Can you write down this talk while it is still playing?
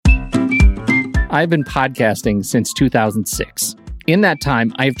I've been podcasting since 2006. In that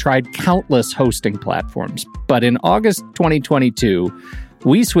time, I've tried countless hosting platforms, but in August 2022,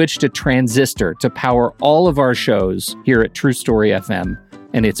 we switched to Transistor to power all of our shows here at True Story FM,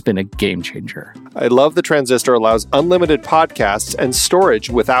 and it's been a game changer. I love the Transistor allows unlimited podcasts and storage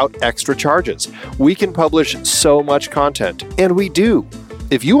without extra charges. We can publish so much content, and we do.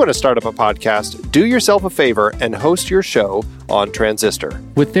 If you want to start up a podcast, do yourself a favor and host your show on Transistor.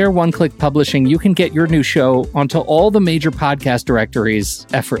 With their one-click publishing, you can get your new show onto all the major podcast directories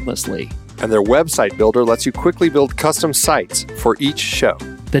effortlessly. And their website builder lets you quickly build custom sites for each show.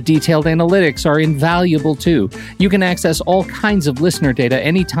 The detailed analytics are invaluable too. You can access all kinds of listener data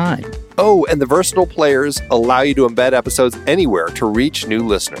anytime. Oh, and the versatile players allow you to embed episodes anywhere to reach new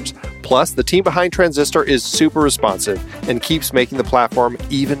listeners. Plus, the team behind Transistor is super responsive and keeps making the platform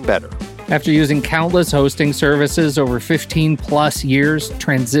even better. After using countless hosting services over 15 plus years,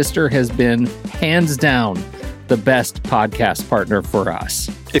 Transistor has been, hands down, the best podcast partner for us.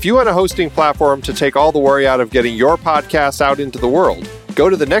 If you want a hosting platform to take all the worry out of getting your podcast out into the world, go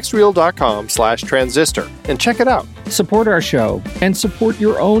to thenextreel.com/transistor and check it out. Support our show and support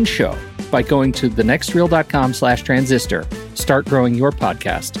your own show by going to thenextreel.com/transistor. Start growing your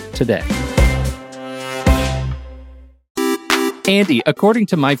podcast today. Andy, according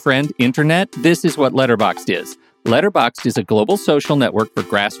to my friend Internet, this is what Letterboxd is. Letterboxd is a global social network for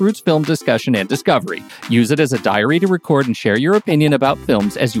grassroots film discussion and discovery. Use it as a diary to record and share your opinion about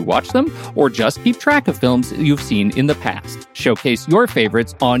films as you watch them, or just keep track of films you've seen in the past. Showcase your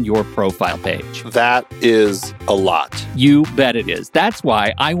favorites on your profile page. That is a lot. You bet it is. That's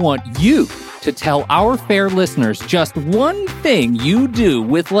why I want you to tell our fair listeners just one thing you do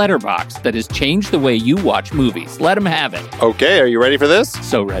with Letterboxd that has changed the way you watch movies. Let them have it. Okay, are you ready for this?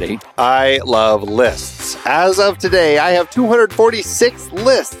 So ready. I love lists. As of today, I have 246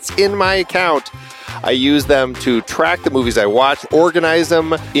 lists in my account. I use them to track the movies I watch, organize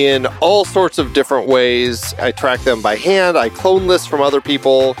them in all sorts of different ways. I track them by hand. I clone lists from other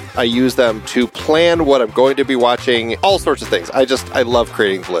people. I use them to plan what I'm going to be watching, all sorts of things. I love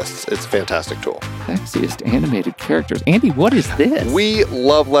creating lists. It's a fantastic tool. Sexiest animated characters. Andy, what is this? We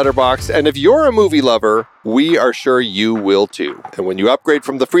love Letterboxd, and if you're a movie lover, we are sure you will too. And when you upgrade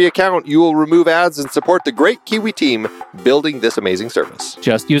from the free account, you will remove ads and support the great Kiwi team building this amazing service.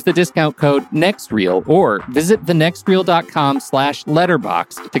 Just use the discount code NEXTREEL or visit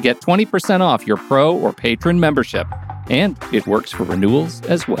thenextreel.com/letterboxd to get 20% off your pro or patron membership. And it works for renewals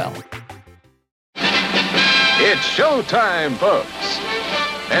as well. It's showtime, folks.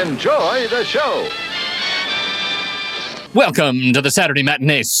 Enjoy the show. Welcome to the Saturday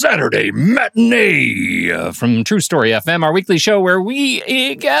Matinee from True Story FM, our weekly show where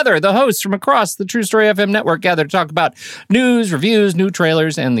we gather the hosts from across the True Story FM network gather to talk about news, reviews, new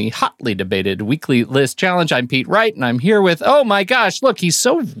trailers, and the hotly debated weekly list challenge. I'm Pete Wright, and I'm here with, oh my gosh, look, he's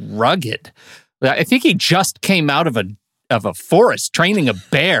so rugged. I think he just came out of a forest training a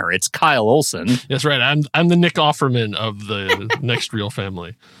bear. It's Kyle Olson. That's right. I'm the Nick Offerman of the Next Reel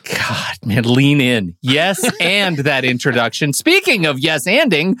family. God, man, lean in. Yes, and that introduction. Speaking of yes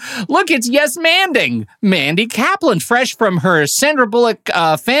anding, look, it's yes manding. Mandy Kaplan, fresh from her Sandra Bullock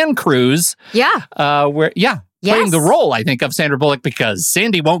fan cruise. Yeah. Playing the role, I think, of Sandra Bullock because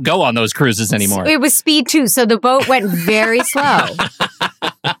Sandy won't go on those cruises anymore. It was Speed 2, so the boat went very slow.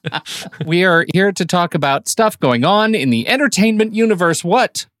 We are here to talk about stuff going on in the entertainment universe.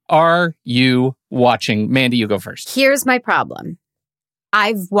 What are you watching? Mandy, you go first. Here's my problem.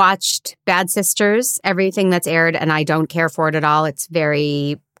 I've watched Bad Sisters, everything that's aired, and I don't care for it at all. It's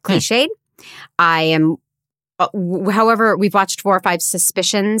very cliched. However, we've watched 4 or 5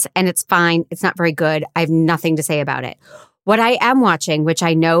 Suspicions, and it's fine. It's not very good. I have nothing to say about it. What I am watching, which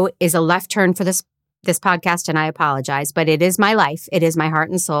I know is a left turn for this podcast, and I apologize, but it is my life. It is my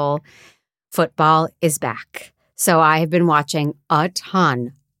heart and soul. Football is back. So I have been watching a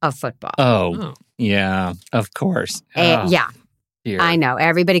ton of football. Oh. Yeah, of course. Yeah. Dear. I know.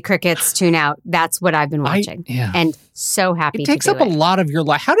 Everybody crickets, tune out. That's what I've been watching. And so happy to do it. It takes up a lot of your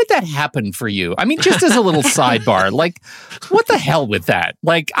life. How did that happen for you? I mean, just as a little sidebar, like, what the hell with that?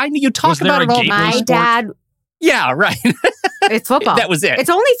 Like, you talk about it all. My dad. Yeah, right. It's football. That was it. It's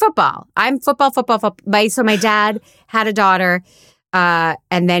only football. I'm football. So my dad had a daughter, and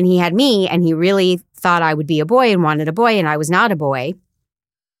then he had me, and he really thought I would be a boy and wanted a boy, and I was not a boy.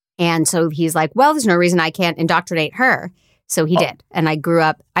 And so he's like, well, there's no reason I can't indoctrinate her. So he did. And I grew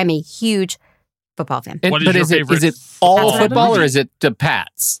up, I'm a huge football fan. Is it all football or is it the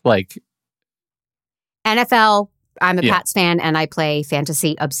Pats? Like NFL, I'm a Yeah. Pats fan, and I play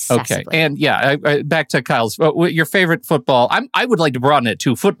fantasy obsessively. Okay, and back to Kyle's. Your favorite football? I would like to broaden it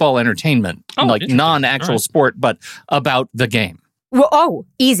to football entertainment, like interesting. non-actual All right. sport, but about the game. Well,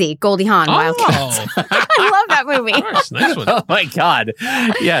 easy. Goldie Hawn, Wildcats. Oh, I love that movie. nice one. Oh my God!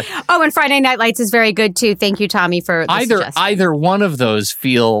 Yeah, Oh, and Friday Night Lights is very good too. Thank you, Tommy, for the suggestion. either one of those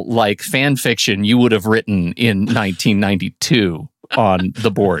feel like fan fiction you would have written in 1992 on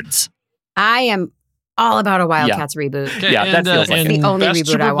the boards. I am all about a Wildcats reboot. Okay, Yeah, that feels like and it. The only best reboot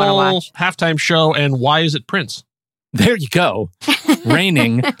Super I wanna Bowl watch. halftime show, and why is it Prince? There you go.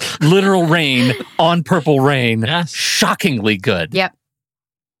 Raining, literal rain on Purple Rain. Yes. Shockingly good. Yep.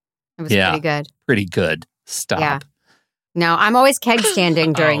 It was Yeah. pretty good. Pretty good. Stop. Yeah. No, I'm always keg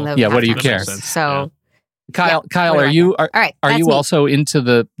standing during the Yeah, what do you halftime care? shows. So, Kyle, what are do I you all right. are that's you me. also into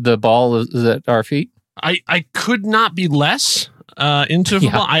the ball at our feet? I could not be less into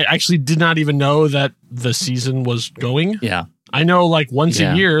football. I actually did not even know that the season was going. Yeah. I know, like once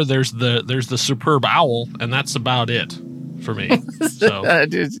Yeah. a year, there's the superb owl, and that's about it for me. So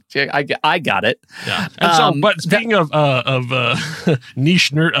I got it. yeah. And so, but speaking of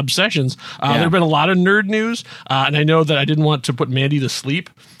niche nerd obsessions, there have been a lot of nerd news, and I know that I didn't want to put Mandy to sleep.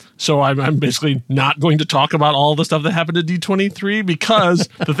 So I'm basically not going to talk about all the stuff that happened at D23 because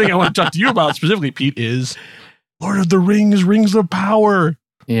the thing I want to talk to you about specifically, Pete, is Lord of the Rings, Rings of Power.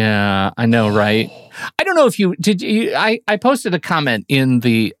 Yeah, I know, right? I don't know if you did. I posted a comment in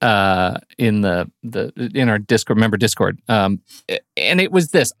the in our Discord, member Discord, and it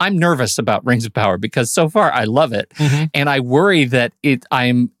was this: I'm nervous about Rings of Power because so far I love it, and I worry that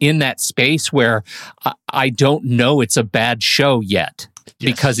I'm in that space where I don't know it's a bad show yet.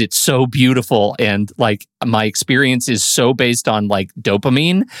 Yes. Because it's so beautiful and like my experience is so based on like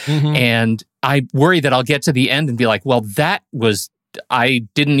dopamine, and I worry that I'll get to the end and be like, well, I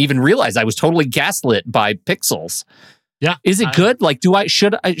didn't even realize I was totally gaslit by pixels. Yeah. Is it good? Like,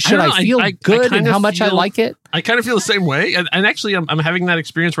 should I feel good and how much I like it? I kind of feel the same way. And actually, I'm having that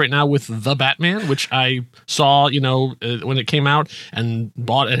experience right now with The Batman, which I saw, when it came out and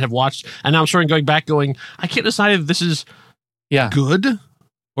bought and have watched. And now I'm starting going back going, I can't decide if this is good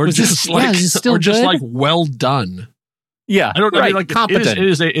or Was just this- is it still just good? like well done. Yeah. I don't know. Right. I mean, like competent.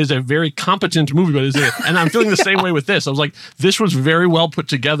 It is a very competent movie, but and I'm feeling the same way with this. I was like, this was very well put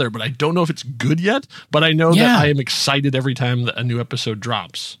together, but I don't know if it's good yet. But I know that I am excited every time that a new episode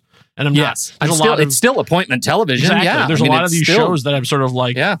drops. And I'm not. It's still appointment television. Exactly. Yeah. There's a lot of these shows that I'm sort of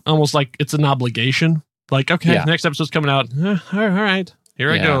like, Yeah. almost like it's an obligation. Like, okay, Yeah. the next episode's coming out. All right,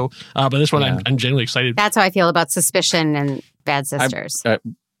 here I go. But this one, Yeah. I'm genuinely excited. That's how I feel about Suspicion and Bad Sisters.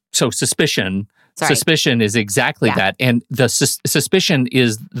 So Suspicion. Sorry. Suspicion is exactly Yeah. that, and the Suspicion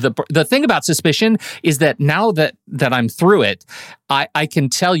is the thing about Suspicion is that now that I'm through it, I can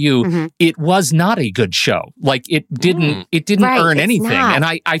tell you it was not a good show. Like it didn't Right, earn it's anything, not.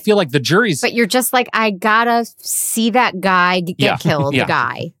 and I feel like the jury's. But you're just like, I gotta see that guy get Yeah. killed. Yeah.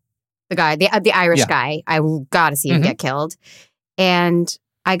 The Irish Yeah. guy. I gotta see him get killed, and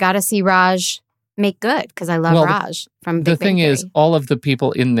I gotta see Raj make good because I love Well, Raj from Big the Bang thing is, Theory. all of the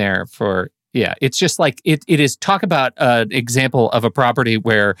people in there it's just like it is talk about an example of a property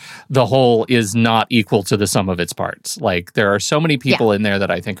where the whole is not equal to the sum of its parts. Like there are so many people in there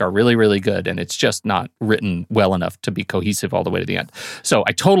that I think are really, really good, and it's just not written well enough to be cohesive all the way to the end. So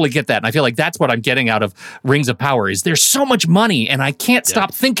I totally get that. And I feel like that's what I'm getting out of Rings of Power is there's so much money, and I can't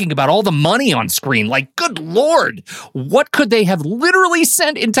stop thinking about all the money on screen. Like, good Lord, what could they have literally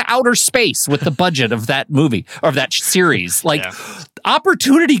sent into outer space with the budget of that movie or that series? Like,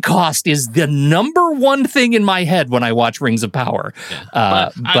 opportunity cost is the number one thing in my head when I watch Rings of Power.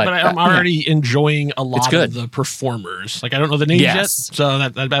 But I'm already enjoying a lot of the performers. Like I don't know the names yet, so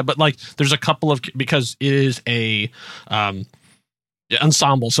that bad. But like, there's a couple of because it is a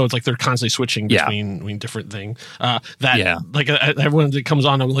ensemble, so it's like they're constantly switching between different things. Like everyone that comes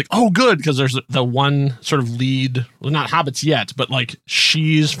on, I'm like, oh, good, because there's the one sort of lead, well, not hobbits yet, but like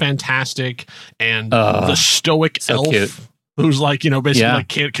she's fantastic, and the stoic elf. Cute. Who's like, basically like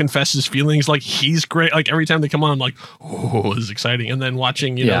can't confess his feelings. Like he's great. Like every time they come on, I'm like, oh, this is exciting. And then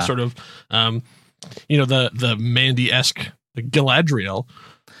watching, sort of, the Mandy-esque Galadriel,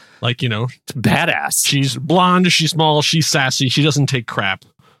 like, it's badass. She's blonde, she's small, she's sassy, she doesn't take crap.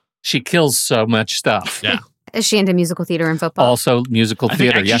 She kills so much stuff. Yeah. Is she into musical theater and football? Also musical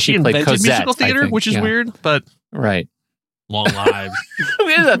theater. Yeah, she played invented Cosette, musical theater, which is weird, but right. Long lives.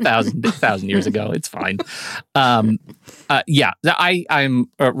 It was 1,000 years ago. It's fine. I'm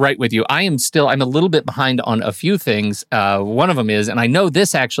right with you. I'm a little bit behind on a few things. One of them is, and I know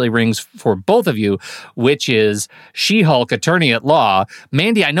this actually rings for both of you, which is She-Hulk Attorney at Law.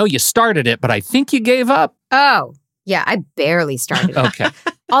 Mandy, I know you started it, but I think you gave up. Oh, Yeah, I barely started. Okay.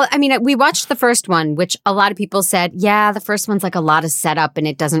 I mean, we watched the first one, which a lot of people said, yeah, the first one's like a lot of setup and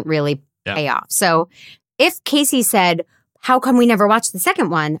it doesn't really pay off. So if Casey said, how come we never watched the second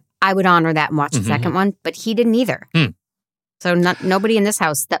one? I would honor that and watch the second one, but he didn't either. So nobody in this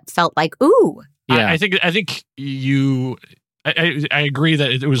house that felt like, ooh. Yeah. I think you... I agree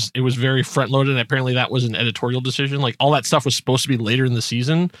that it was very front loaded. And apparently that was an editorial decision. Like all that stuff was supposed to be later in the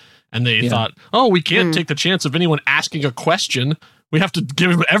season. And they thought, oh, we can't take the chance of anyone asking a question. We have to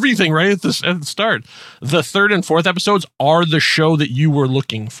give them everything right at the start. The third and fourth episodes are the show that you were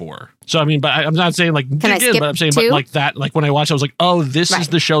looking for. So, I mean, but I'm not saying like, but I'm saying, but like that, like when I watched, I was like, oh, this is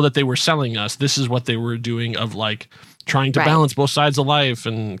the show that they were selling us. This is what they were doing of like trying to balance both sides of life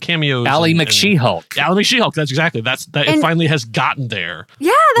and cameos. Ally McShe-Hulk. Ally McShe-Hulk. That's exactly. It finally has gotten there.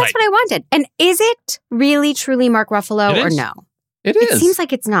 Yeah, that's what I wanted. And is it really truly Mark Ruffalo or no? It is. It seems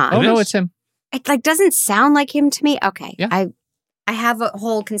like it's not. Oh, no, it's him. It like doesn't sound like him to me. Okay. Yeah. I have a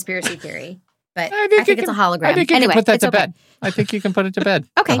whole conspiracy theory, but I think it's a hologram. I think you can put that to bed. I think you can put it to bed.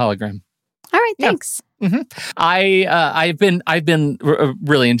 Okay. A hologram. All right, thanks. Mm-hmm. I've been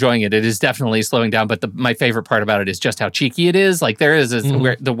really enjoying it. It is definitely slowing down, but my favorite part about it is just how cheeky it is. Like there is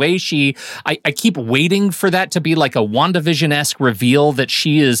where the way I keep waiting for that to be like a WandaVision-esque reveal that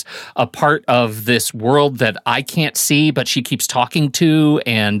she is a part of this world that I can't see, but she keeps talking to,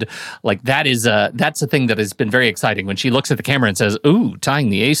 and like that's a thing that has been very exciting when she looks at the camera and says, "Ooh, tying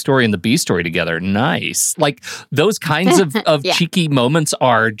the A story and the B story together, nice." Like those kinds of cheeky moments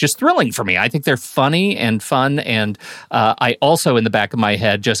are just thrilling for me. I think they're funny and fun, and I also in the back of my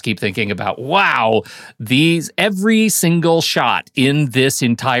head just keep thinking about, wow, every single shot in this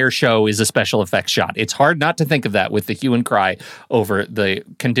entire show is a special effects shot. It's hard not to think of that with the hue and cry over the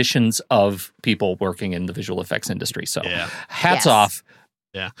conditions of people working in the visual effects industry. So hats off.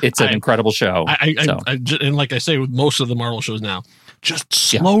 Yeah, it's an incredible show. And like I say with most of the Marvel shows now, just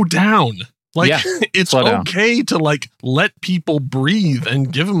slow down. Like it's okay to like let people breathe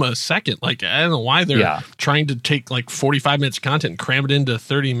and give them a second. Like I don't know why they're trying to take like 45 minutes of content and cram it into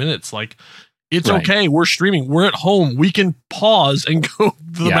 30 minutes. Like it's okay. We're streaming. We're at home. We can pause and go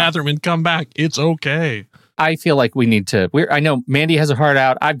to the bathroom and come back. It's okay. I feel like we need to. I know Mandy has a heart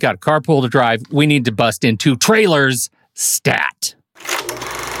out. I've got a carpool to drive. We need to bust into trailers stat.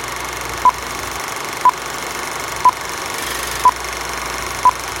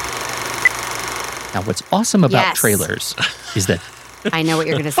 Now, what's awesome about trailers is that I know what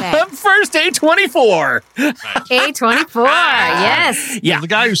you're going to say. First A24. A24, yes. Yeah. The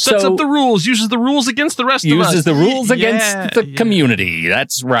guy who sets up the rules, uses the rules against the rest of us. Uses the rules against the community.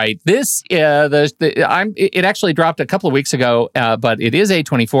 That's right. This, it actually dropped a couple of weeks ago, but it is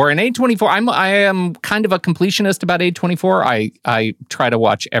A24. And A24, I am kind of a completionist about A24. I try to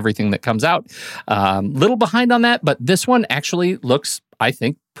watch everything that comes out. Little behind on that, but this one actually looks, I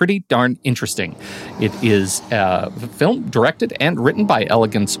think, pretty darn interesting. It is film directed and written by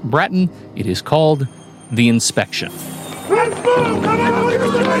Elegance Bratton. It is called The Inspection. Let's move!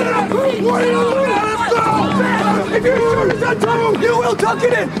 If you're sure it's untrue, you will tuck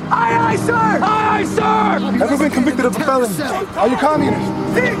it in! Aye, aye, sir! Aye, aye, sir! Ever been convicted of a felony? Are you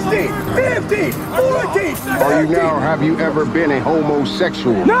communist? 60, 50, 40! Are you now, or have you ever been a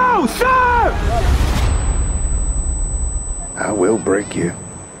homosexual? No, sir! I will break you.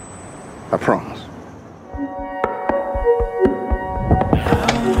 I promise.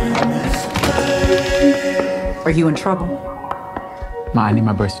 Are you in trouble? Ma, I need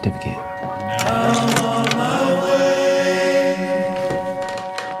my birth certificate.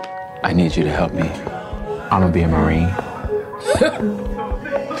 I need you to help me. I'm gonna be a Marine.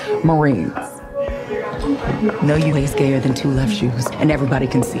 Marines. No, you ain't scared than two left shoes, and everybody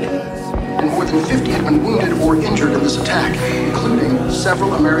can see it. And more than 50 have been wounded or injured in this attack, including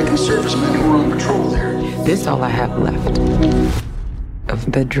several American servicemen who were on patrol there. This all I have left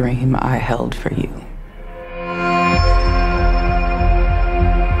of the dream I held for you.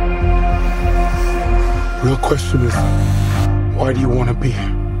 Real question is, why do you want to be?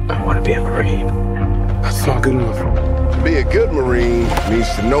 I want to be a Marine. That's not good enough. To be a good Marine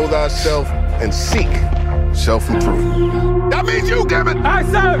means to know thyself and seek self-improvement. That means you, damn it! Aye,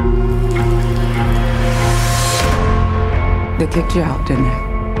 sir! They kicked you out, didn't they?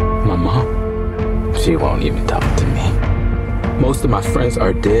 My mom, she won't even talk to me. Most of my friends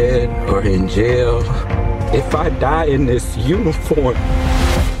are dead or in jail. If I die in this uniform,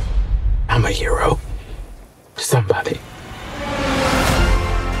 I'm a hero. Somebody.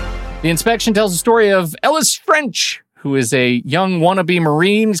 The Inspection tells the story of Ellis French, who is a young wannabe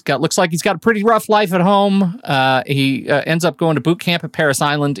Marine. Looks like he's got a pretty rough life at home. He ends up going to boot camp at Parris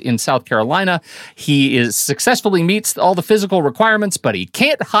Island in South Carolina. He successfully meets all the physical requirements, but he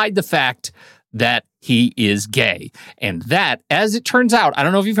can't hide the fact that he is gay. And that, as it turns out, I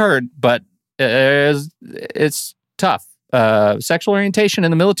don't know if you've heard, but it's tough. Sexual orientation in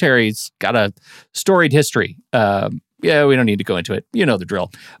the military's got a storied history. Yeah, we don't need to go into it. You know the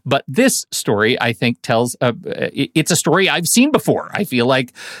drill. But this story, I think, tells it's a story I've seen before. I feel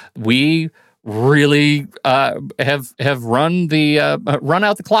like we really have run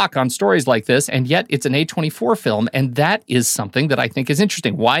out the clock on stories like this, and yet it's an A24 film, and that is something that I think is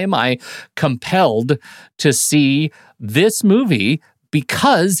interesting. Why am I compelled to see this movie?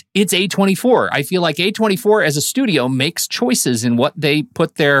 Because it's A24. I feel like A24 as a studio makes choices in what they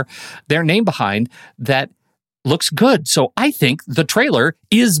put their name behind that looks good. So I think the trailer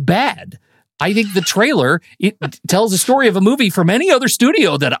is bad. I think the trailer, it tells a story of a movie from any other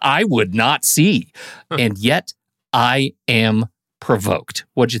studio that I would not see. And yet I am provoked.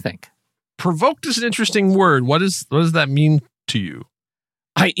 What'd you think? Provoked is an interesting word. What does that mean to you?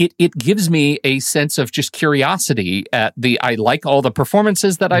 It gives me a sense of just curiosity. I like all the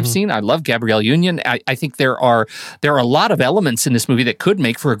performances that I've seen. I love Gabrielle Union. I think there are a lot of elements in this movie that could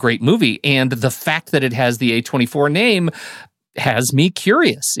make for a great movie. And the fact that it has the A24 name has me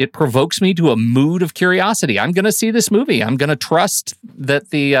curious. It provokes me to a mood of curiosity. I'm going to see this movie. I'm going to trust that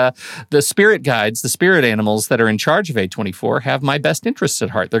the spirit guides, the spirit animals that are in charge of A24 have my best interests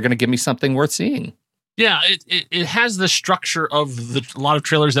at heart. They're going to give me something worth seeing. Yeah, it has the structure of a lot of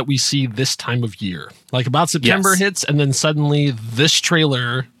trailers that we see this time of year. Like about September hits, and then suddenly this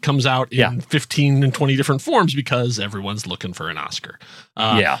trailer comes out in 15 and 20 different forms because everyone's looking for an Oscar.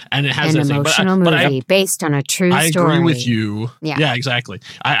 And it has an that emotional movie based on a true story. I agree with you. Yeah, exactly.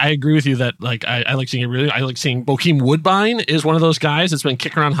 I agree with you that I like seeing it. Really, I like seeing Bokeem Woodbine is one of those guys that's been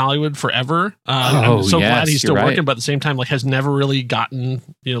kicking around Hollywood forever. I'm so glad he's still working, but at the same time, like has never really gotten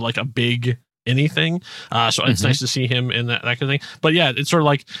like a big anything. So it's nice to see him in that kind of thing. But yeah, it's sort of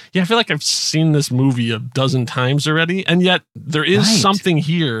like, I feel like I've seen this movie a dozen times already. And yet there is something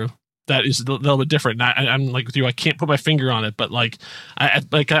here that is a little bit different. And I'm like with you, I can't put my finger on it, but like, I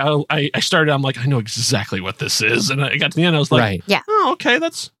started, I'm like, I know exactly what this is. And I got to the end, I was like, oh, okay,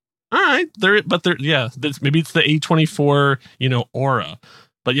 that's all right. Maybe it's the A24, aura.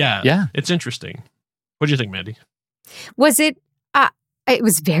 But yeah, it's interesting. What do you think, Mandy? Was it, it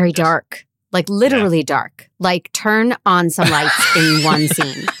was very dark. Like literally dark. Like turn on some lights in one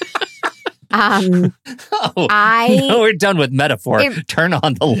scene. We're done with metaphor. Turn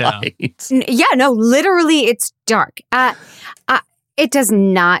on the lights. Literally it's dark. It does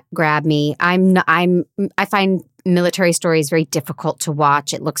not grab me. I find military stories very difficult to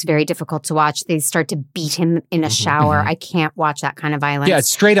watch. It looks very difficult to watch. They start to beat him in a shower. I can't watch that kind of violence. Yeah, it's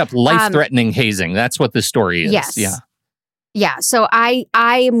straight up life-threatening hazing. That's what this story is. Yes. Yeah, so I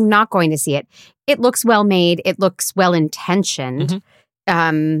am not going to see it. It looks well made. It looks well intentioned,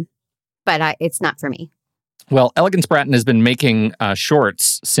 but it's not for me. Well, Elegance Bratton has been making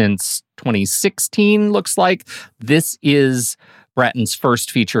shorts since 2016, looks like. This is Bratton's first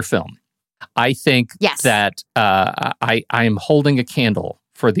feature film. I think that I am holding a candle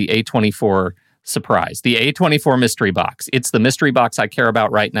for the A24 surprise, the A24 mystery box. It's the mystery box I care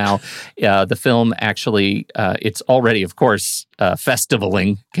about right now. The film actually, it's already, of course,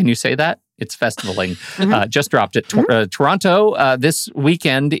 festivaling. Can you say that? It's festivaling. Just dropped at Toronto this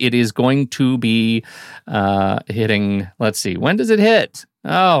weekend. It is going to be hitting, let's see, when does it hit?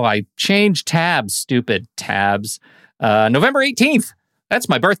 Oh, I changed tabs, stupid tabs. November 18th. That's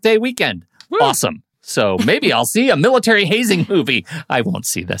my birthday weekend. Woo. Awesome. So maybe I'll see a military hazing movie. I won't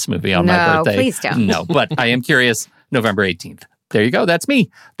see this movie on my birthday. Please don't. No, but I am curious. November 18th. There you go. That's me.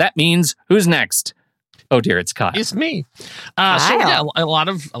 That means who's next? Oh dear, it's Kyle. It's me. So yeah, a lot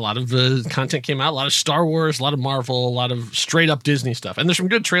of content came out. A lot of Star Wars, a lot of Marvel, a lot of straight up Disney stuff, and there's some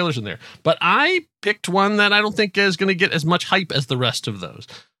good trailers in there. But I picked one that I don't think is going to get as much hype as the rest of those,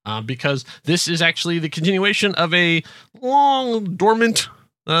 because this is actually the continuation of a long dormant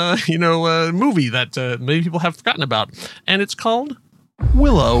movie that many people have forgotten about, and it's called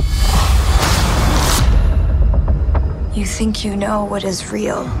Willow. You think you know what is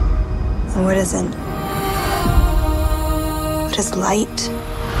real and what isn't. What is light?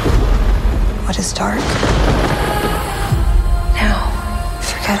 What is dark? Now,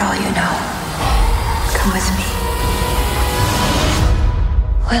 forget all you know. Come with me.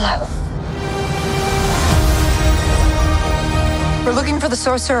 Willow. We're looking for the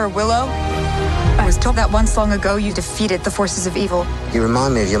sorcerer Willow. I was told that once long ago you defeated the forces of evil. You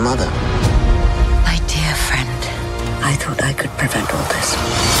remind me of your mother. My dear friend, I thought I could prevent all this.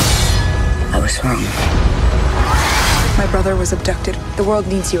 I was wrong. My brother was abducted. The world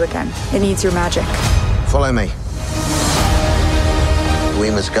needs you again. It needs your magic. Follow me.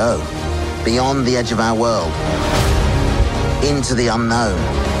 We must go beyond the edge of our world, into the unknown.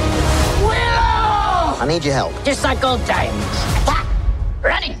 Willow! I need your help. Just like old times. Attack!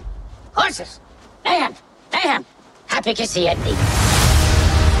 Running! Horses! Mayhem! Mayhem! Happy to see it.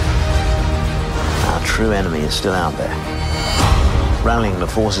 Our true enemy is still out there, rallying the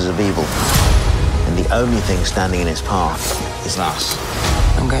forces of evil. And the only thing standing in its path is us.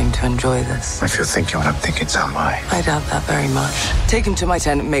 I'm going to enjoy this. If you're thinking what I'm thinking, so am I. I doubt that very much. Take him to my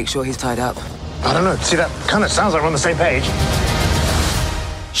tent and make sure he's tied up. I don't know. See, that kind of sounds like we're on the same page.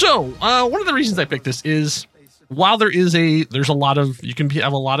 So, one of the reasons I picked this is while there's a lot of, you can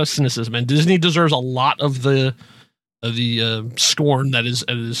have a lot of cynicism, and Disney deserves a lot of the scorn that is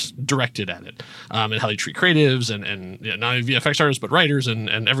directed at it, and how they treat creatives and not only VFX artists but writers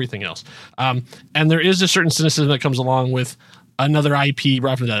and everything else. And there is a certain cynicism that comes along with another IP,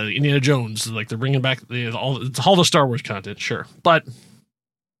 Indiana Jones, like they're bringing back all the Star Wars content, sure, but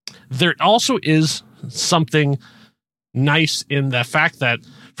there also is something nice in the fact that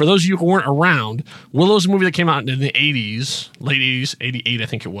for those of you who weren't around, Willow's a movie that came out in the 80s, late 80s, 88 I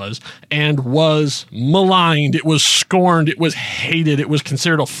think it was, and was maligned, it was scorned, it was hated, it was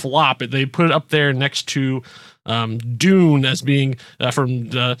considered a flop. They put it up there next to Dune as being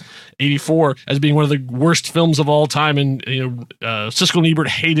from 84 as being one of the worst films of all time, and Siskel and Ebert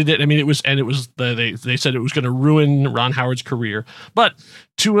hated it. I mean, they said it was going to ruin Ron Howard's career. But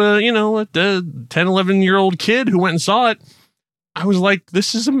to a 10, 11-year-old kid who went and saw it, I was like,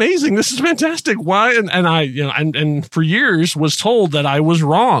 this is amazing. This is fantastic. Why? And I, and for years was told that I was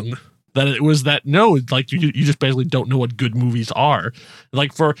wrong. That it was that, no, like you just basically don't know what good movies are.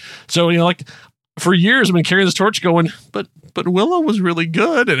 For years I've been carrying this torch going, but Willow was really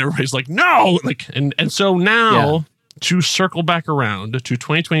good. And everybody's like, no, and so now to circle back around to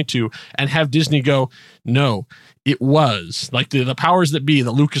 2022 and have Disney go, no, it was like the powers that be,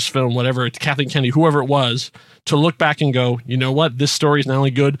 the Lucasfilm, whatever, Kathleen Kennedy, whoever it was, to look back and go, you know what, this story is not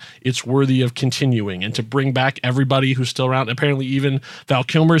only good, it's worthy of continuing, and to bring back everybody who's still around. Apparently even Val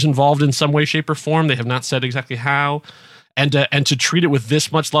Kilmer's involved in some way, shape, or form. They have not said exactly how. And to treat it with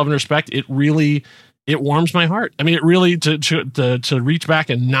this much love and respect, it warms my heart. I mean, it really, to reach back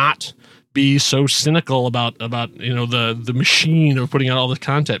and not be so cynical about the machine of putting out all this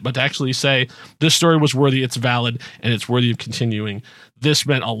content, but to actually say this story was worthy, it's valid, and it's worthy of continuing. This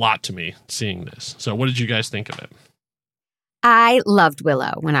meant a lot to me seeing this. So what did you guys think of it? I loved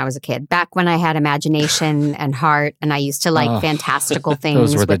Willow when I was a kid, back when I had imagination and heart, and I used to like fantastical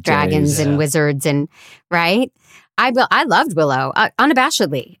things with dragons and wizards, and right? I loved Willow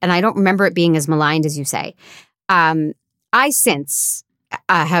unabashedly, and I don't remember it being as maligned as you say. I since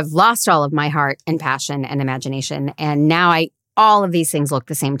have lost all of my heart and passion and imagination, and now all of these things look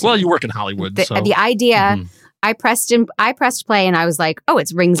the same to me. Well, you work in Hollywood, so the idea. I pressed play, and I was like, oh,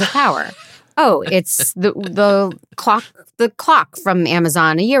 it's Rings of Power. Oh, it's the clock from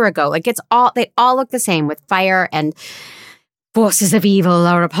Amazon a year ago. Like they all look the same with fire and forces of evil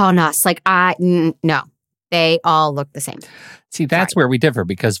are upon us. Like no. They all look the same. See, that's where we differ,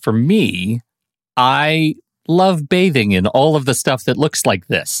 because for me, I love bathing in all of the stuff that looks like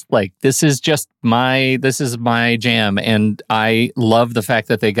this. Like, this is my jam, and I love the fact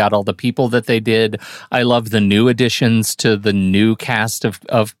that they got all the people that they did. I love the new additions to the new cast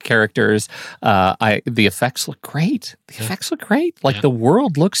of characters. The effects look great. Like, the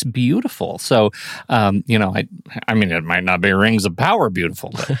world looks beautiful. So, I mean, it might not be Rings of Power beautiful,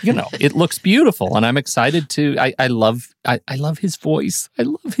 but, it looks beautiful, and I'm excited to, I love his voice. I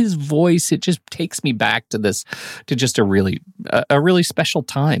love his voice. It just takes me back to just a really special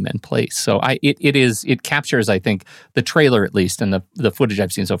time and place. So it captures, I think, the trailer at least, and the footage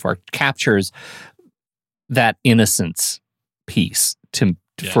I've seen so far captures that innocence piece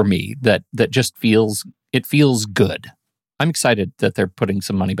for me that just feels good. I'm excited that they're putting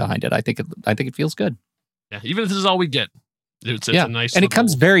some money behind it. I think it feels good. Yeah, even if this is all we get. It's a nice, and it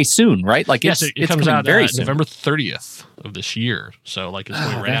comes very soon, right? Like yes, it comes out very soon. November 30th of this year. So like it's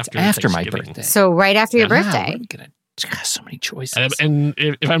going right after my birthday. So right after your birthday. So many choices. And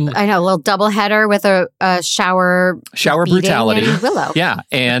if I'm, I know, a little double header with a shower brutality, and Willow. Yeah,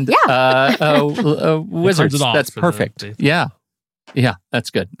 and wizards. That's perfect. Yeah,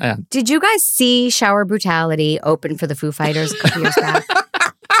 that's good. Yeah. Did you guys see Shower Brutality open for the Foo Fighters a couple years back?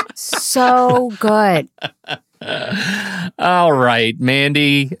 So good. All right,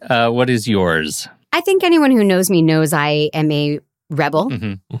 Mandy, what is yours? I think anyone who knows me knows I am a rebel.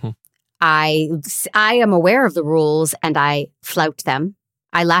 Mm-hmm. Mm-hmm. I am aware of the rules and I flout them.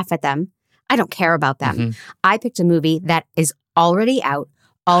 I laugh at them. I don't care about them. Mm-hmm. I picked a movie that is already out,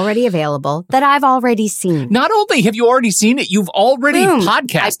 already available, that I've already seen. Not only have you already seen it, you've already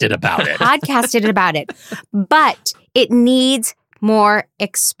podcasted about it. Podcasted about it. But it needs more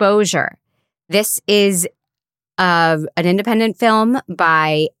exposure. This is an independent film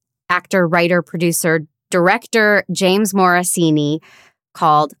by actor, writer, producer, director James Morosini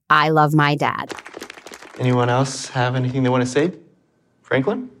called I Love My Dad. Anyone else have anything they want to say?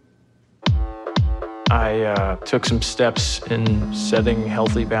 Franklin? I took some steps in setting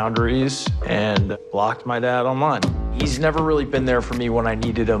healthy boundaries and blocked my dad online. He's never really been there for me when I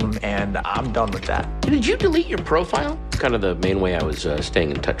needed him, and I'm done with that. Did you delete your profile? Kind of the main way I was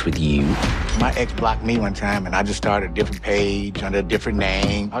staying in touch with you. My ex blocked me one time, and I just started a different page under a different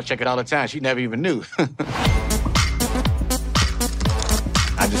name. I'll check it all the time. She never even knew.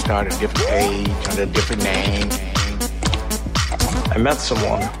 I just started a different page under a different name. I met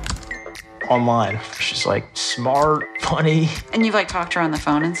someone online. She's like smart, funny. And you've like talked to her on the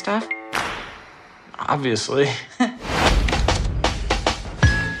phone and stuff? Obviously.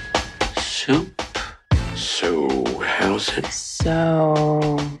 Soup. So, how's it?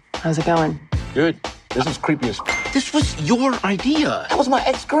 So, how's it going? Good. This is creepy as... This was your idea. That was my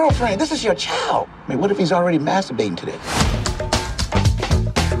ex-girlfriend. This is your child. I mean, what if he's already masturbating to this?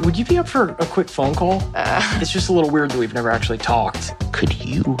 Would you be up for a quick phone call? It's just a little weird that we've never actually talked. Could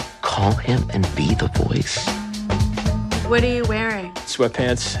you call him and be the voice? What are you wearing?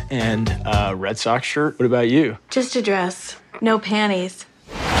 Sweatpants and a Red Sox shirt. What about you? Just a dress. No panties.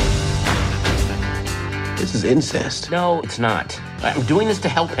 This is incest. No, it's not. I'm doing this to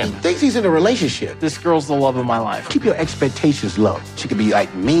help him. He thinks he's in a relationship. This girl's the love of my life. Keep your expectations low. She could be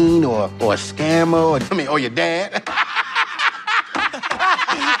like mean or a scammer or your dad.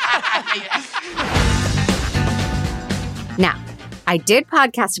 Now, I did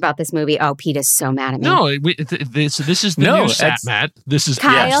podcast about this movie. Oh, Pete is so mad at me. No, this is the new sat, Matt. This is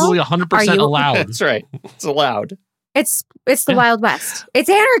Kyle, absolutely 100% allowed. That's right. It's allowed. It's the Wild West. It's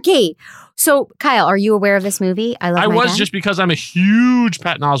anarchy. So, Kyle, are you aware of this movie? I was just because I'm a huge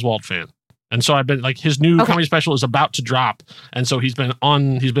Patton Oswalt fan. And so I've been like his new comedy special is about to drop. And so he's been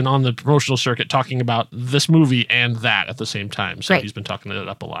on the promotional circuit talking about this movie and that at the same time. So he's been talking it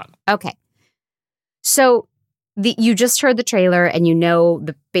up a lot. Okay. So you just heard the trailer and you know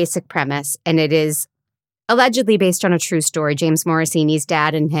the basic premise, and it is allegedly based on a true story. James Morosini's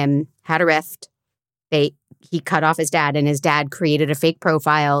dad and him had a rift. He cut off his dad, and his dad created a fake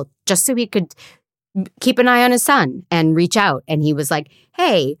profile just so he could keep an eye on his son and reach out. And he was like,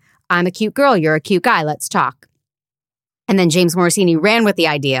 hey, I'm a cute girl. You're a cute guy. Let's talk. And then James Morosini ran with the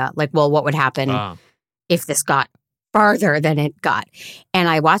idea, like, well, what would happen if this got farther than it got? And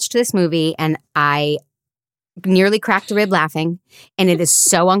I watched this movie and I nearly cracked a rib laughing. And it is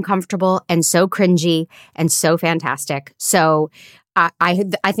so uncomfortable and so cringy and so fantastic. So I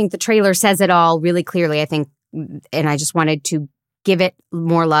think the trailer says it all really clearly, I think. And I just wanted to give it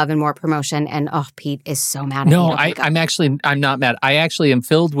more love and more promotion. And Pete is so mad at me. No, I'm not mad. I actually am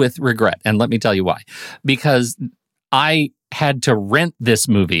filled with regret. And let me tell you why. Because I had to rent this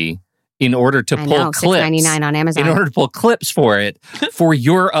movie in order to pull clips. $6.99 on Amazon. In order to pull clips for it for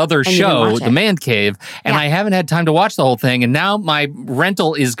your other show, The Man Cave. And I haven't had time to watch the whole thing. And now my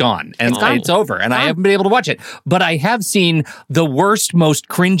rental is gone. And it's over. And I haven't been able to watch it. But I have seen the worst, most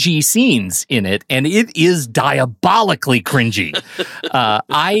cringy scenes in it. And it is diabolically cringy.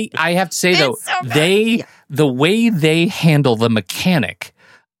 I have to say, though, the way they handle the mechanic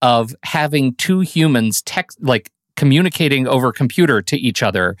of having two humans communicating over computer to each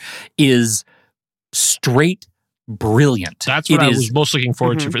other is straight brilliant. That's what I was most looking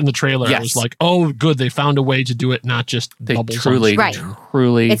forward to in the trailer. Yes. I was like, oh, good, they found a way to do it, not just bubbles.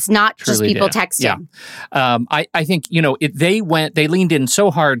 Truly. It's not just people texting. Yeah. I think, they leaned in so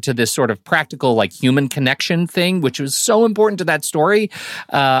hard to this sort of practical, like human connection thing, which was so important to that story.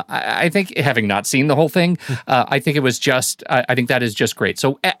 I think, having not seen the whole thing, I think it was I think that is just great.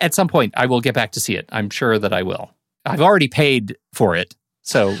 So at some point, I will get back to see it. I'm sure that I will. I've already paid for it.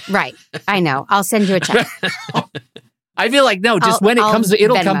 So right. I know. I'll send you a check. I feel like, no, just when it comes,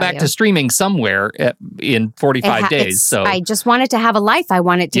 it'll come back to streaming somewhere in 45 days. So I just want it to have a life. I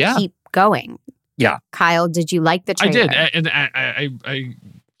want it to keep going. Yeah. Kyle, did you like the trailer? I did. And I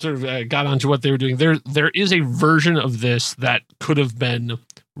sort of got onto what they were doing. There is a version of this that could have been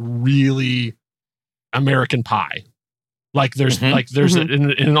really American Pie. Like there's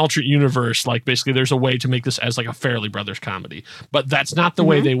in an alternate universe, like basically there's a way to make this as like a Farrelly Brothers comedy, but that's not the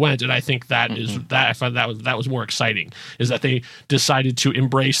way they went. And I think that is that I find that was more exciting, is that they decided to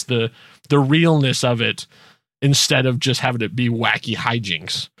embrace the realness of it instead of just having it be wacky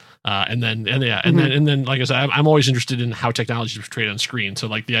hijinks. And then, like I said, I'm always interested in how technology is portrayed on screen. So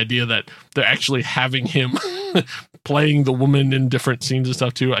like the idea that they're actually having him playing the woman in different scenes and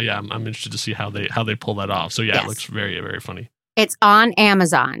stuff too. I'm interested to see how they pull that off. So It looks very, very funny. It's on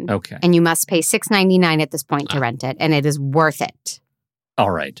Amazon. Okay. And you must pay $6.99 at this point to rent it, and it is worth it.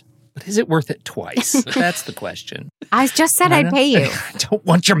 All right. But is it worth it twice? That's the question. I just said I'd pay you. I don't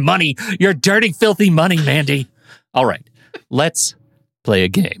want your money. Your dirty, filthy money, Mandy. All right. Let's play a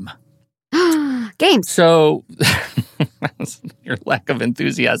game. Games. So your lack of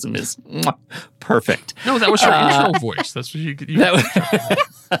enthusiasm is perfect. No, that was your intro voice. That's what you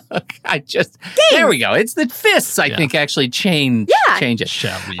There we go. It's the fists, I think, actually change it.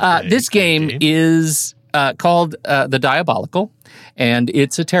 Shall we play this game is called The Diabolical, and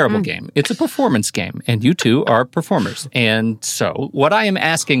it's a terrible game. It's a performance game, and you two are performers. And so what I am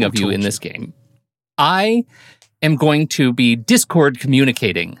asking of you in this game, I am going to be Discord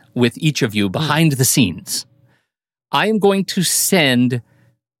communicating with each of you behind the scenes. I am going to send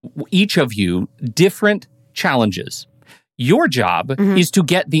each of you different challenges. Your job is to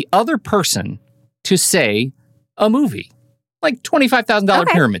get the other person to say a movie, like $25,000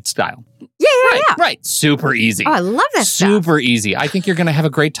 pyramid style. Yeah. Right. Super easy. Oh, I love this Super easy. I think you're going to have a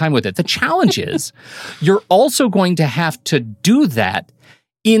great time with it. The challenge is you're also going to have to do that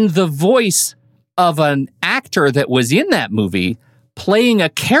in the voice of an actor that was in that movie playing a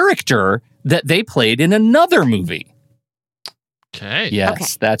character that they played in another movie. Okay.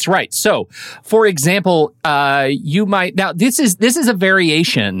 Yes, that's right. So, for example, you might now this is a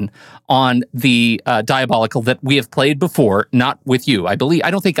variation on the Diabolical that we have played before, not with you. I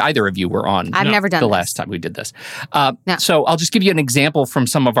don't think either of you were on. I've never done the this. last time we did this. So I'll just give you an example from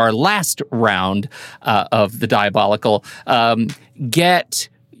some of our last round of the Diabolical. Get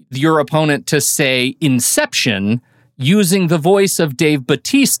your opponent to say Inception using the voice of Dave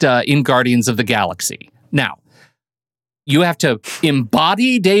Bautista in Guardians of the Galaxy. Now, you have to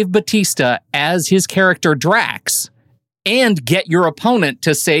embody Dave Bautista as his character Drax and get your opponent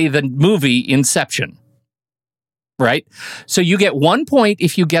to say the movie Inception. Right? So you get 1 point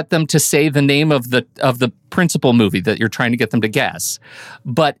if you get them to say the name of the principal movie that you're trying to get them to guess.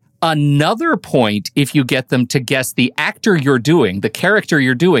 But another point if you get them to guess the actor you're doing, the character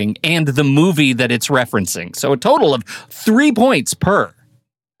you're doing, and the movie that it's referencing. So a total of 3 points per.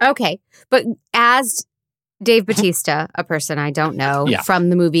 Okay. But as Dave Bautista, a person I don't know, from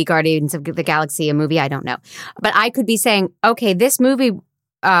the movie Guardians of the Galaxy, a movie I don't know. But I could be saying, okay, this movie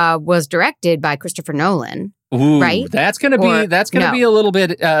was directed by Christopher Nolan. Ooh, right? That's gonna be a little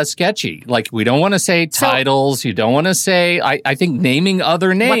bit sketchy. Like, we don't want to say titles. You don't want to say. I think naming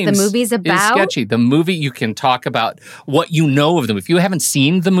other names. What the movie's about is sketchy. The movie, you can talk about what you know of them. If you haven't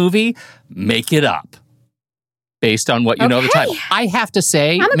seen the movie, make it up based on what you know of the title. I have to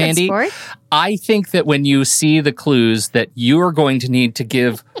say, I'm a Mandy, good sport. I think that when you see the clues that you're going to need to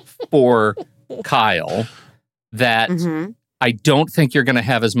give for Kyle, that. I don't think you're going to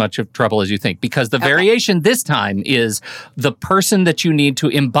have as much of trouble as you think, because the variation this time is the person that you need to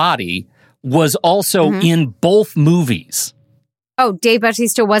embody was also in both movies. Oh, Dave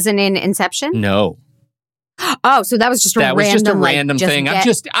Bautista wasn't in Inception? No. Oh, so that was just a random, was just a random thing.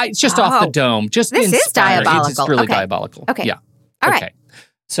 It's just off the dome. Just this is diabolical. It's really diabolical. Okay. Yeah. All right.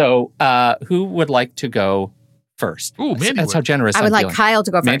 So, who would like to go first? Ooh, Mandy That's would. how generous I would I'm like feeling. Kyle to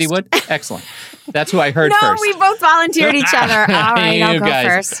go first. Mandy would? Excellent. That's who I heard no, first. we both volunteered each other. All right, I'll go guys.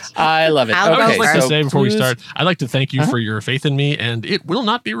 first. I love it. I'll I would go just like to first. say before we start, I'd like to thank you for your faith in me, and it will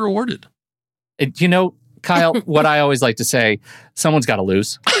not be rewarded. You know, Kyle, what I always like to say, someone's got to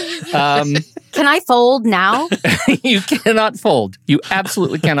lose. Can I fold now? You cannot fold. You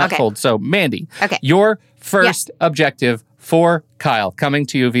absolutely cannot fold. So, Mandy, your first objective for Kyle, coming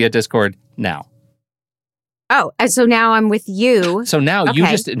to you via Discord now. Oh, so now I'm with you. So now you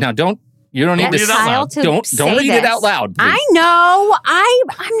don't need to Kyle to don't say read this. it out loud. Please. I know.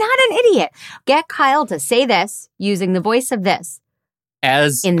 I'm not an idiot. Get Kyle to say this using the voice of this.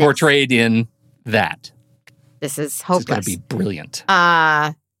 As portrayed in that. This is hopeless. This is going to be brilliant.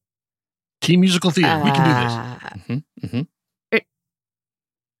 Team musical theater. We can do this.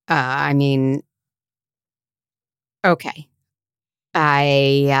 I mean, okay.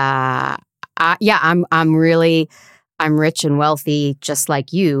 I'm rich and wealthy, just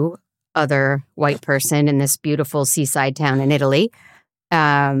like you, other white person in this beautiful seaside town in Italy.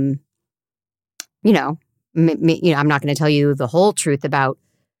 I'm not going to tell you the whole truth about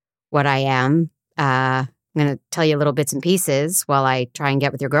what I am. I'm going to tell you little bits and pieces while I try and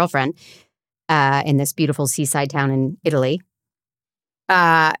get with your girlfriend in this beautiful seaside town in Italy.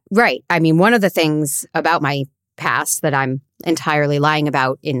 Right. I mean, one of the things about my past that I'm entirely lying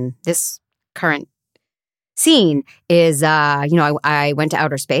about in this current scene is, I went to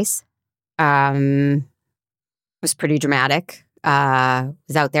outer space. It was pretty dramatic.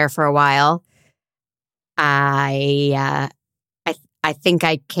 Was out there for a while. I think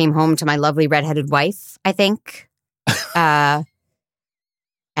I came home to my lovely redheaded wife, I think. And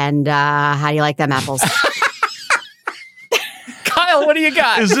how do you like them apples? Kyle, what do you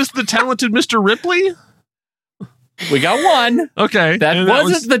got? Is this the talented Mr. Ripley? We got one. Okay. That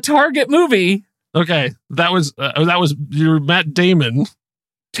wasn't the target movie. Okay. That was your Matt Damon.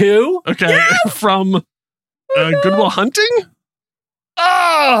 2? Okay. Yeah. From Good Will Hunting?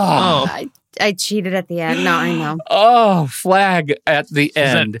 Oh. I cheated at the end. No, I know. Oh, flag at the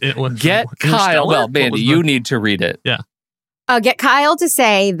end. Get Kyle. Well, Mandy, you need to read it. Yeah. Get Kyle to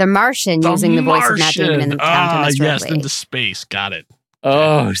say The Martian using the voice of Matt Damon in the talented Mr. Yes, Ripley. into space. Got it.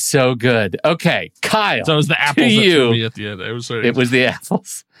 Oh, so good. Okay, Kyle. So it was the apples that threw me at the end. It was the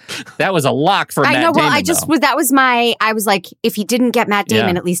apples. That was a lock for Matt Damon. I was like, if he didn't get Matt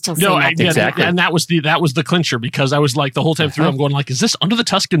Damon, at least he'll say Matt Damon. Exactly. And that was the clincher, because I was like, the whole time through, I'm going like, is this Under the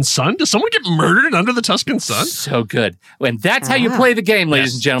Tuscan Sun? Does someone get murdered Under the Tuscan Sun? So good. And that's how you play the game,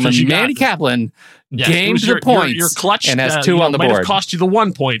 ladies and gentlemen. So Mandy Kaplan gained your the points. Your clutch and has 2 on the might board. have cost you the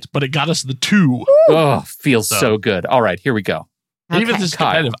 1 point, but it got us the 2. Oh, feels so good. All right, here we go. Okay. Even if this is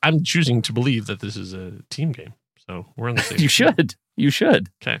competitive, I'm choosing to believe that this is a team game. So we're on the same You should. You should.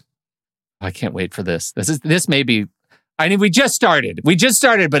 Okay. I can't wait for this. This may be. I mean, we just started,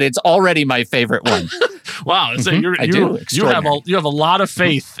 but it's already my favorite one. Wow, so you have a lot of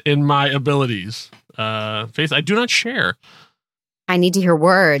faith in my abilities. Faith I do not share. I need to hear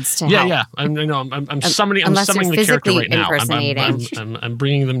words to help. Yeah. I'm summoning the character right now. I'm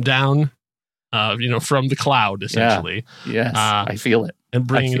bringing them down. From the cloud, essentially. Yeah. Yes, I feel it. And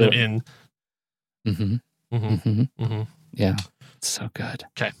bringing them in. Yeah, it's so good.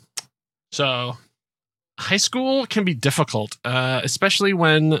 Okay. So, high school can be difficult, especially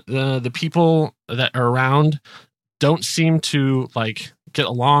when the people that are around don't seem to, get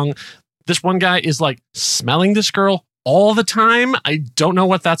along. This one guy is, smelling this girl all the time. I don't know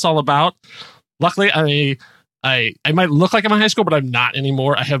what that's all about. Luckily, I might look like I'm in high school, but I'm not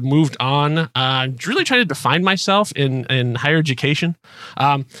anymore. I have moved on. I'm really trying to define myself in higher education.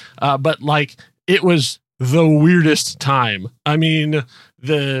 But it was the weirdest time. I mean,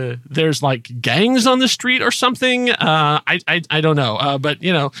 there's gangs on the street or something. I don't know. But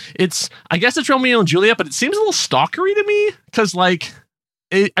I guess it's Romeo and Juliet, but it seems a little stalkery to me. Cause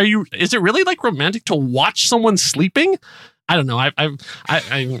is it really romantic to watch someone sleeping? I don't know. I don't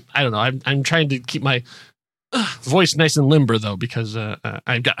know. I'm trying to keep my voice nice and limber though, because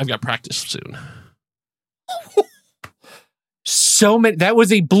I've got practice soon. So many. That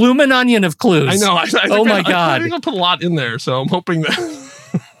was a bloomin' onion of clues. I know. Oh my God! I think I'll put a lot in there, so I'm hoping that.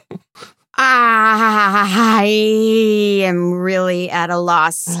 I am really at a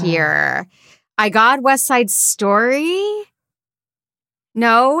loss here. I got West Side Story.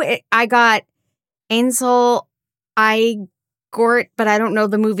 No, I got Ansel Gort, but I don't know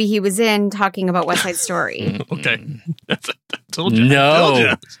the movie he was in talking about West Side Story. Okay. I told you.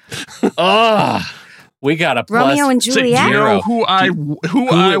 No. Oh, we got a plus. Romeo and Juliet. So do you know who I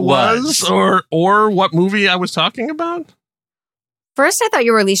was or what movie I was talking about? First, I thought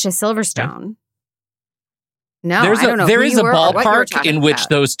you were Alicia Silverstone. No, I don't know. There is a ballpark in which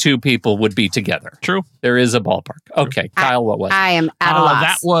those two people would be together. True. There is a ballpark. Okay, Kyle, what was it? I am at a loss.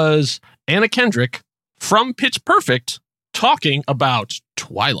 That was Anna Kendrick from Pitch Perfect talking about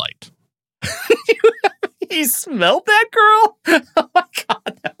Twilight. He smelled that girl? Oh my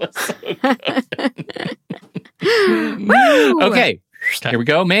God, that was so good. Okay, here we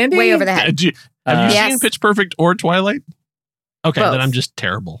go, Mandy. Way over the head. Have you seen Pitch Perfect or Twilight? Okay, both. Then I'm just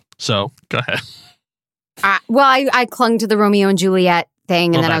terrible. So go ahead. I clung to the Romeo and Juliet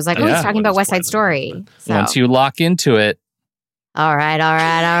thing, and then I was like, he's talking about West Side Story. So. Once you lock into it. All right.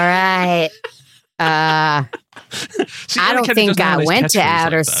 See, I don't think I went to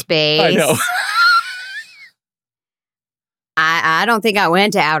outer space. I know. I don't think I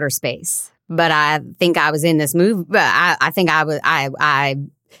went to outer space, but I think I was in this movie. But I think I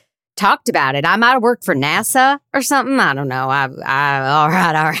talked about it. I might have worked for NASA or something. I don't know. All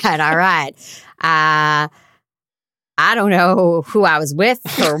right. I I don't know who I was with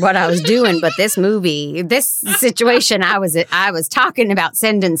or what I was doing, but this situation, I was talking about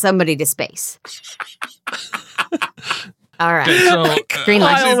sending somebody to space. All right. Okay, so Green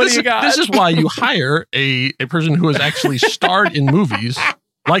light. Kyle, what do you got? This is why you hire a person who has actually starred in movies,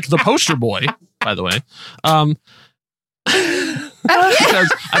 like the poster boy, by the way. Because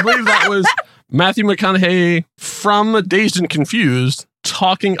I believe that was Matthew McConaughey from Dazed and Confused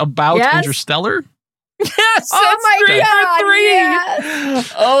talking about Interstellar. Yes, Oh my God, 3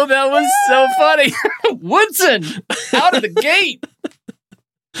 yes. Oh, that was so funny. Woodson, out of the gate.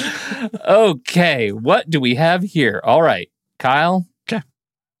 Okay, what do we have here? All right, Kyle. Okay.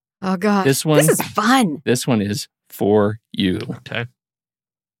 Oh, God. This is fun. This one is for you. Okay.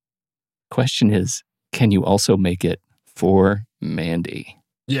 Question is, can you also make it for Mandy?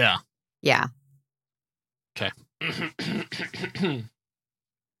 Yeah. Yeah. Okay.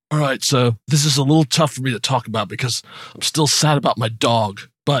 All right, so this is a little tough for me to talk about because I'm still sad about my dog.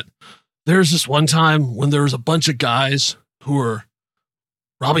 But there's this one time when there was a bunch of guys who were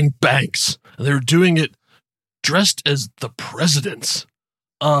robbing banks, and they were doing it dressed as the presidents.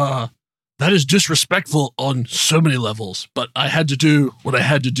 That is disrespectful on so many levels, but I had to do what I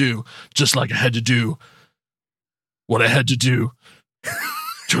had to do, just like I had to do what I had to do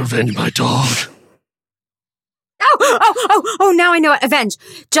to avenge my dog. Oh, now I know it. Avenge.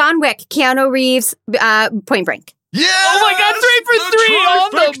 John Wick, Keanu Reeves, Point Break. Yeah! Oh my God, 3 for 3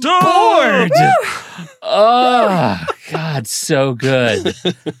 on the board! Oh, God, so good.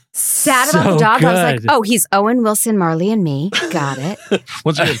 Sad So about the dog. I was like, good. oh, he's Owen Wilson, Marley, and me. Got it.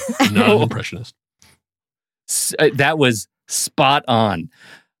 Once again, not an impressionist. That was spot on.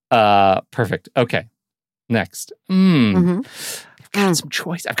 Perfect. Okay, next. Mm-hmm.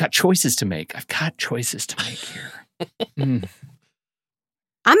 I've got choices to make. Here.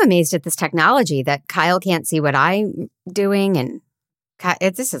 I'm amazed at this technology that Kyle can't see what I'm doing, and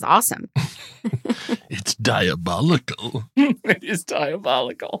this is awesome. It's diabolical. It is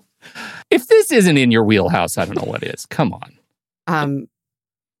diabolical. If this isn't in your wheelhouse, I don't know what is. Come on.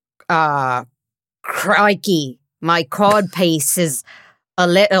 Crikey, my chord piece is a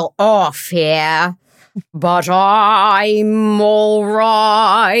little off here, but I'm all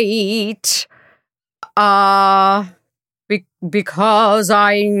right. Because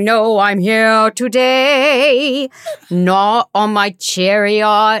I know I'm here today, not on my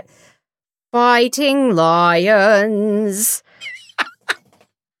chariot, fighting lions.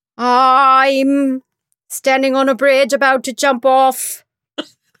 I'm standing on a bridge about to jump off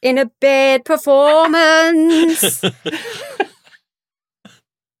in a bad performance.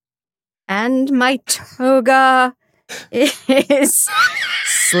 And my toga is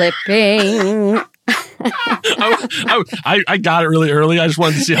slipping. I got it really early. I just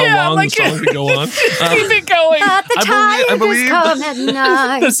wanted to see how long the song could go on. Keep it going. But the time has come at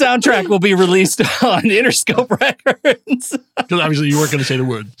night. The soundtrack will be released on Interscope Records. Because obviously you weren't going to say the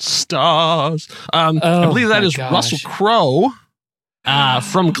word stars. I believe that is Russell Crowe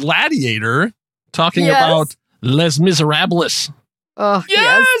from Gladiator talking about Les Miserables. Oh,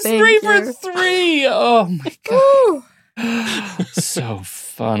 yes, thank 3 you. for 3. Oh my God. So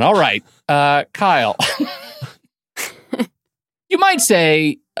fun. All right, Kyle. You might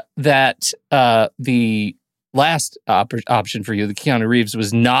say that the last option for you, the Keanu Reeves,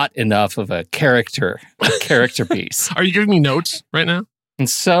 was not enough of a character piece. Are you giving me notes right now? And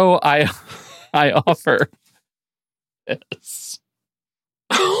so I offer this.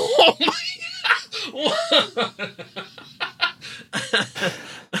 Oh my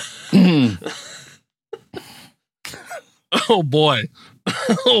Oh boy.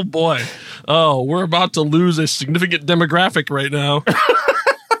 Oh boy. Oh, we're about to lose a significant demographic right now.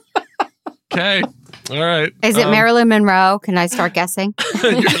 Okay. All right. Is it Marilyn Monroe? Can I start guessing?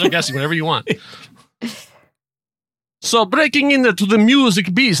 You're guessing whatever you want. So breaking into the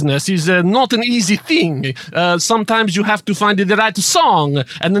music business is not an easy thing. Sometimes you have to find the right song,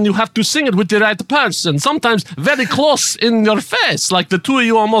 and then you have to sing it with the right person. Sometimes very close in your face, like the two of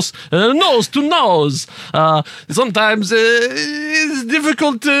you almost nose to nose. Sometimes it's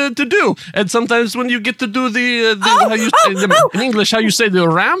difficult to do, and sometimes when you get to do in English how you say the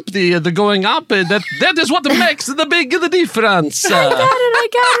ramp, the going up, that is what makes the difference. I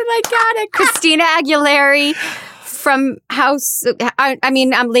got it. Christina Aguilera. From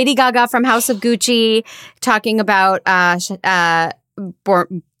Lady Gaga from House of Gucci talking about A Star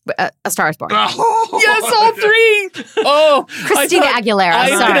Is Born. Yes, all 3. Oh, Christina Aguilera.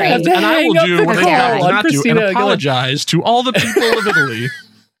 Sorry. And I will do what I Karen. not do and apologize to all the people of Italy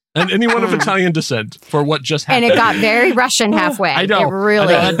And anyone of Italian descent for what just happened. And it got very Russian halfway. I know. It really.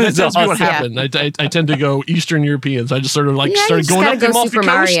 That tends to be what happened. I tend to go Eastern Europeans. I just sort of started going up the Amalfi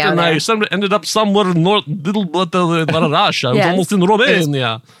Coast, and I ended up somewhere north, little Russia. I was almost in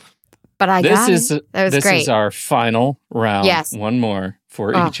Romania. But I got it. That was great. This is our final round. Yes. One more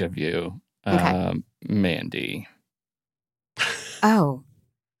for each of you. Okay. Mandy. Oh.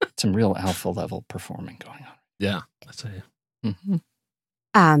 Some real alpha level performing going on. Yeah, that's it. Mm-hmm.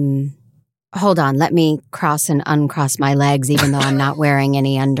 Hold on. Let me cross and uncross my legs, even though I'm not wearing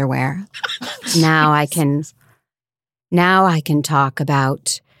any underwear. Now I can talk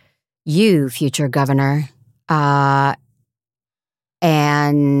about you, future governor,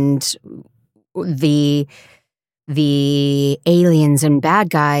 and the aliens and bad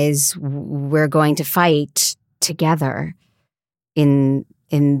guys we're going to fight together in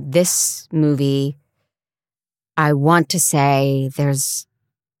this movie. I want to say there's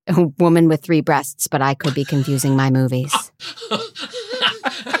a woman with 3 breasts, but I could be confusing my movies.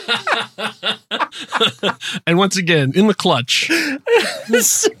 And once again, in the clutch,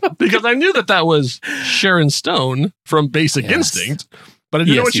 because I knew that was Sharon Stone from Basic Instinct, but I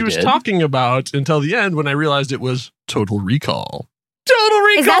didn't know what she was talking about until the end when I realized it was Total Recall. Total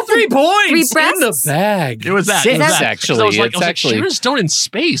Recall, 3 points 3 in the bag. It was that. 6, actually. I was like, Sharon Stone in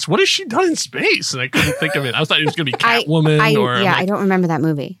space. What has she done in space? And I couldn't think of it. I thought it was going to be Catwoman. I don't remember that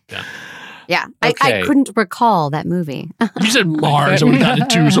movie. Yeah. I couldn't recall that movie. You said Mars, and we got it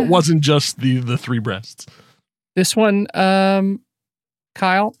too, so it wasn't just the 3 breasts. This one,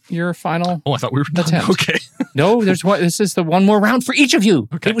 Kyle, your final. Oh, I thought we were done. Okay. No, there's one. This is the one more round for each of you.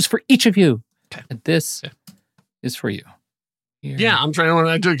 Okay. It was for each of you. Okay. And this is for you. Here. Yeah, I'm trying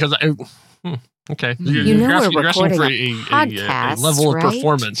to do it because okay. You're asking for a level right? of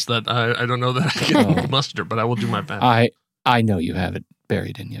performance that I don't know that I can muster, but I will do my best. I know you have it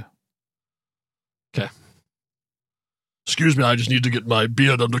buried in you. Okay. Excuse me, I just need to get my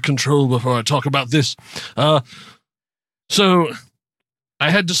beard under control before I talk about this. So, I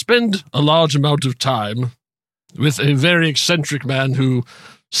had to spend a large amount of time with a very eccentric man who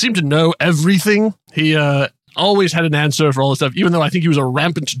seemed to know everything. He always had an answer for all this stuff, even though I think he was a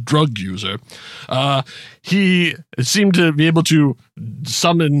rampant drug user. He seemed to be able to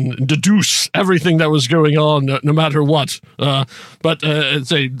summon and deduce everything that was going on, no matter what. But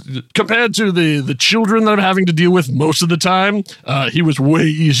say, compared to the children that I'm having to deal with most of the time, he was way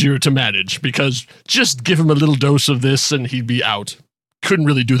easier to manage, because just give him a little dose of this and he'd be out. Couldn't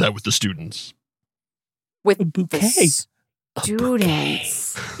really do that with the students. With a bouquet.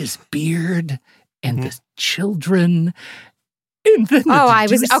 Students. His beard and the children. And then I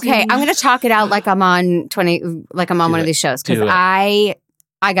was okay. I'm going to talk it out like I'm on one of these shows, because I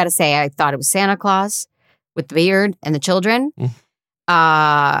got to say I thought it was Santa Claus with the beard and the children.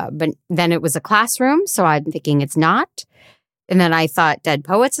 But then it was a classroom, so I'm thinking it's not. And then I thought Dead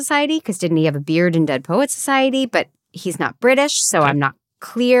Poet Society, because didn't he have a beard in Dead Poet Society? But he's not British, so I'm not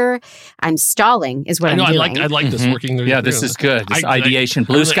clear. I'm stalling is what I'm doing. I like this working. Yeah, this is good. This ideation,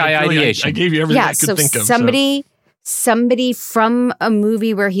 blue sky ideation. I gave you everything I could think of. Somebody from a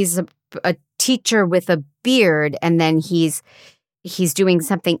movie where he's a teacher with a beard, and then he's doing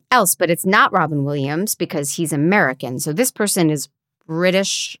something else, but it's not Robin Williams because he's American. So this person is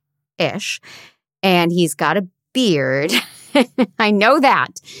British-ish, and he's got a beard. I know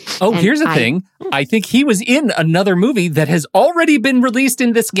that. Oh, and here's the thing. I think he was in another movie that has already been released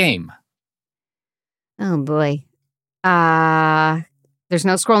in this game. Oh, boy. There's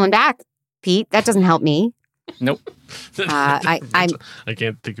no scrolling back, Pete. That doesn't help me. Nope. I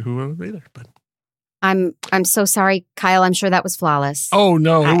can't think of who it was either, but I'm so sorry, Kyle. I'm sure that was flawless. Oh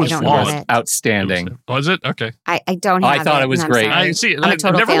no, it was flawless. Outstanding. Was it? Okay. I don't have I thought it was great. I see. I'm a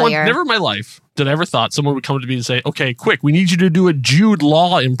total failure. Never in my life did I ever thought someone would come to me and say, "Okay, quick, we need you to do a Jude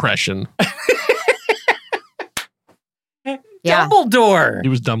Law impression." Yeah. Dumbledore. He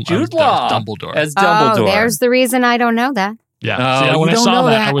was Jude Law Dumbledore. As Dumbledore. Oh, there's the reason I don't know that. Yeah. When I saw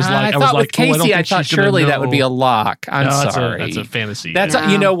that, I was like, with Casey, I thought surely that would be a lock. I'm sorry. That's a fantasy.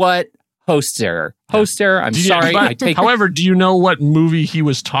 You know what? Host error. I'm sorry. However, do you know what movie he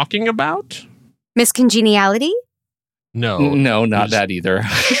was talking about? Miss Congeniality? No, not that either.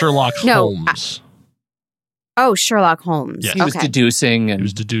 Sherlock Holmes. Sherlock Holmes. Yes. He was deducing, and he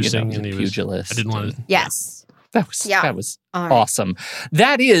was deducing, and he was pugilist. I didn't want to. Yes. That was awesome.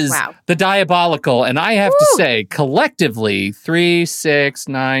 That is the diabolical, and I have to say, collectively, 3, 6,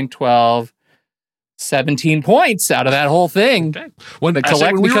 9, 12, 17 points out of that whole thing. Okay.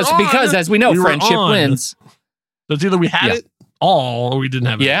 Because as we know, friendship wins. So it's either we had it all or we didn't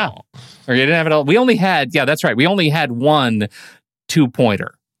have it all. Or you didn't have it all. We only had, that's right. We only had one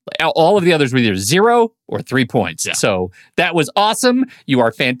 2-pointer All of the others were either 0 or 3 points. Yeah. So that was awesome. You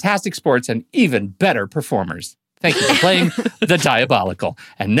are fantastic sports and even better performers. Thank you for playing the Diabolical.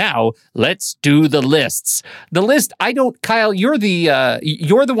 And now let's do the lists. The list, Kyle, you're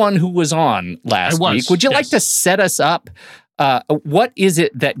the one who was on last week. Would you like to set us up? What is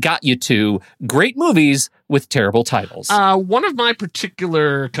it that got you to great movies with terrible titles? One of my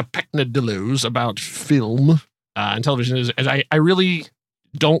particular capecnadillos about film and television is I really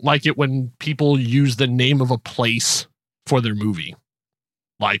don't like it when people use the name of a place for their movie.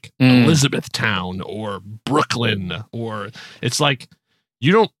 Like Elizabethtown or Brooklyn, or it's like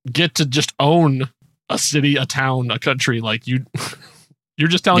you don't get to just own a city, a town, a country. Like you're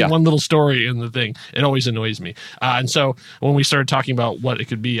just telling one little story in the thing. It always annoys me. And so when we started talking about what it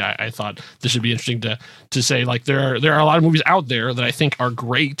could be, I thought this would be interesting to say, like, there are a lot of movies out there that I think are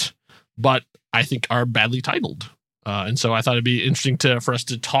great, but I think are badly titled. And so I thought it'd be interesting for us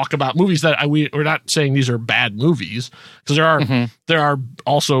to talk about movies that we're not saying these are bad movies, because there are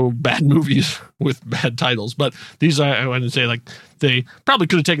also bad movies with bad titles, but these I wanted to say, like, they probably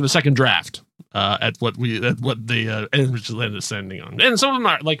could have taken the second draft at what they ended standing on, and some of them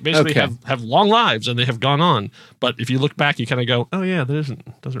are like basically have long lives and they have gone on, but if you look back, you kind of go, oh yeah, doesn't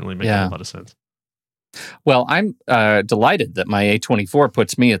really make a lot of sense. Well, I'm delighted that my A24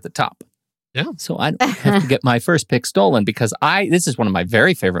 puts me at the top. Yeah. So I don't have to get my first pick stolen, because this is one of my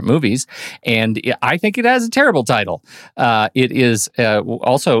very favorite movies, and I think it has a terrible title. It is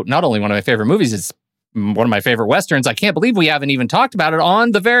also not only one of my favorite movies, it's one of my favorite Westerns. I can't believe we haven't even talked about it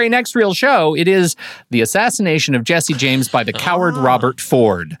on the very next real show. It is The Assassination of Jesse James by the coward Robert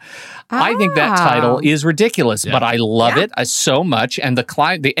Ford. I think that title is ridiculous, but I love it so much, and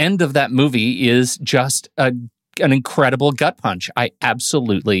the end of that movie is just an incredible gut punch. I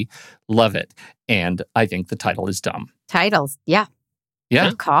absolutely love it. And I think the title is dumb. Titles. Yeah. Yeah.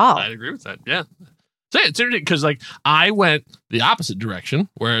 Good call. I agree with that. Yeah. So it's interesting because, like, I went the opposite direction,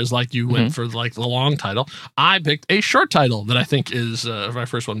 whereas, like, you went for, like, the long title. I picked a short title that I think is my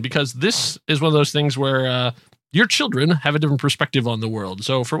first one, because this is one of those things where your children have a different perspective on the world.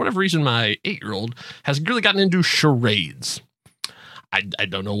 So for whatever reason, my 8-year-old has really gotten into charades. I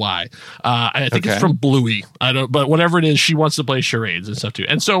don't know why. I think it's from Bluey. But whatever it is, she wants to play charades and stuff too.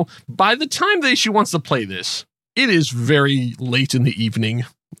 And so by the time she wants to play this, it is very late in the evening.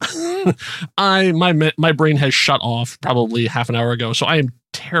 My brain has shut off probably half an hour ago, so I am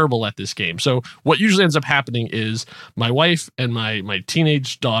terrible at this game. So what usually ends up happening is my wife and my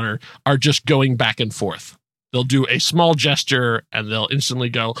teenage daughter are just going back and forth. They'll do a small gesture and they'll instantly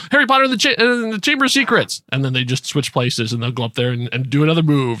go, Harry Potter in the Chamber of Secrets. And then they just switch places and they'll go up there and do another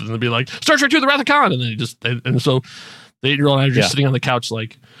move. And they'll be like, Star Trek II, The Wrath of Khan. And and so the 8-year-old and I are just sitting on the couch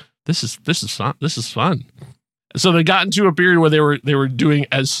like, this is fun. This is fun. So they got into a period where they were doing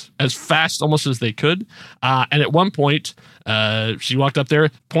as fast almost as they could. And at one point, she walked up there,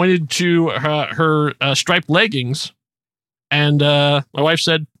 pointed to her striped leggings. And my wife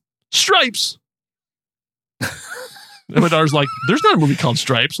said, Stripes. And my daughter's like, there's not a movie called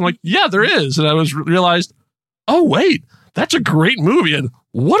Stripes. I'm like, yeah, there is. And I realized, oh, wait, that's a great movie. And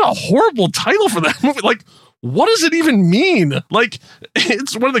what a horrible title for that movie. Like, what does it even mean? Like,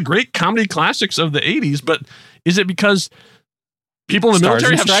 it's one of the great comedy classics of the 80s, but is it because people in the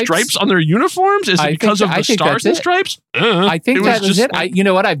military have stripes on their uniforms? Is it because of the stars and stripes? I think that was it. You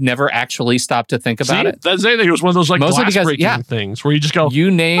know what? I've never actually stopped to think about it. That's it. It was one of those like glass-breaking things where you just go,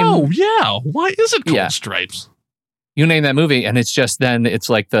 oh, yeah, why is it called Stripes? You name that movie, and it's just then it's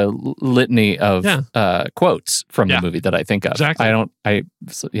like the litany of quotes from the movie that I think of. Exactly.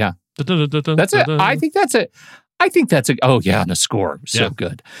 That's it. I think that's it. Oh, yeah, and the score was so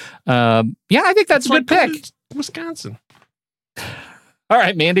good. I think that's a good pick. Wisconsin. All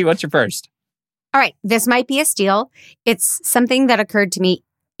right, Mandy, what's your first? All right, this might be a steal. It's something that occurred to me.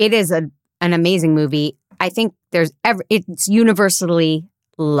 It is an amazing movie. I think it's universally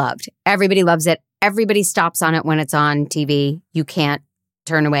loved. Everybody loves it. Everybody stops on it when it's on TV. You can't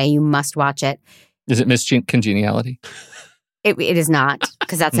turn away. You must watch it. Is it Miss Congeniality? It is not,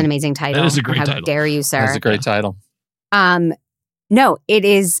 because that's an amazing title. That is a great title. How dare you, sir? That's a great title. No, it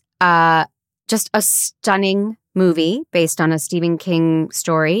is just a stunning movie based on a Stephen King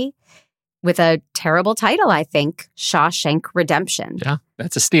story with a terrible title, I think, Shawshank Redemption. Yeah,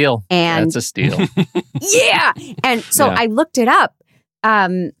 that's a steal. That's a steal. Yeah. And so I looked it up.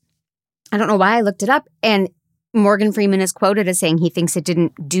 I don't know why I looked it up. And Morgan Freeman is quoted as saying he thinks it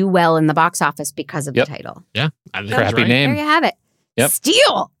didn't do well in the box office because of the title. Yeah. I think Crappy name. There you have it. Yep.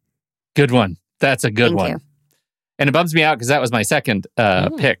 Steal. Good one. That's a good one. Thank you. And it bums me out because that was my second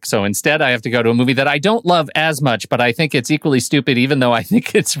pick. So instead, I have to go to a movie that I don't love as much, but I think it's equally stupid, even though I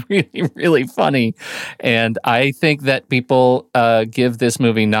think it's really, really funny. And I think that people give this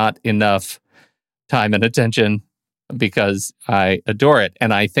movie not enough time and attention because I adore it.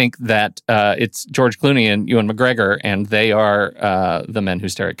 And I think that it's George Clooney and Ewan McGregor, and they are the men who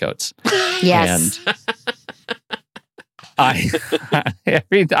stare at goats. Yes. And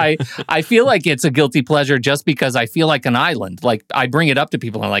I feel like it's a guilty pleasure just because I feel like an island. Like, I bring it up to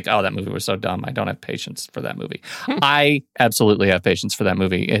people and I'm like, oh, that movie was so dumb. I don't have patience for that movie. I absolutely have patience for that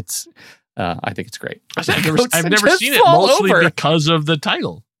movie. It's, I think it's great. I've never seen it, mostly because of the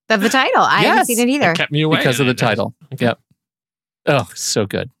title. Of the title. I haven't seen it either. It kept me away. Because of the title. Okay. Yep. Oh, so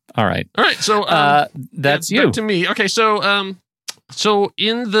good. All right. So that's you. Back to me. Okay, so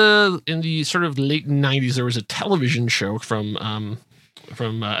in the sort of late 90s, there was a television show from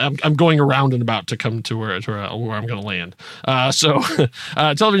I'm going around and about to come to where I'm going to land. A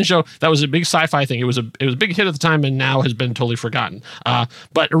television show that was a big sci-fi thing. It was a big hit at the time and now has been totally forgotten.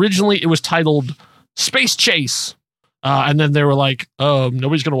 But originally it was titled Space Chase. And then they were like,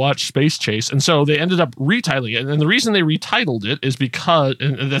 nobody's going to watch Space Chase. And so they ended up retitling it. And the reason they retitled it is because,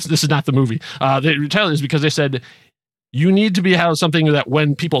 and this is not the movie, they retitled it is because they said, you need to have something that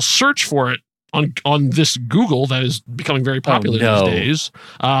when people search for it on this Google that is becoming very popular these days,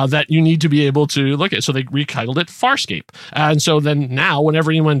 that you need to be able to look at. So they retitled it Farscape. And so then now, whenever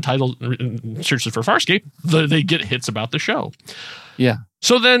anyone searches for Farscape, they get hits about the show. Yeah.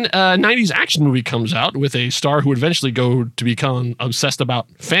 So then a 90s action movie comes out with a star who would eventually go to become obsessed about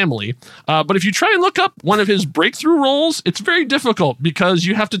family. But if you try and look up one of his breakthrough roles, it's very difficult because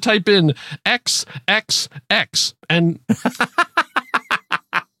you have to type in XXX. And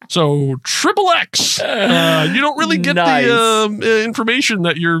so triple X. You don't really get the information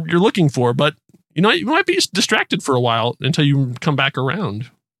that you're looking for, but you might be distracted for a while until you come back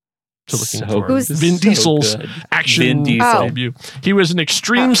around. Vin Diesel's action debut. He was an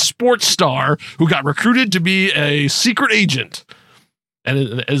extreme sports star who got recruited to be a secret agent.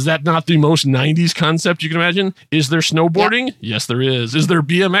 And is that not the most 90s concept you can imagine? Is there snowboarding? Yep. Yes, there is. Is there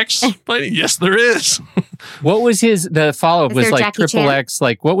BMX playing? Yes, there is. What was the follow-up? Was like Jackie Triple Chan? X,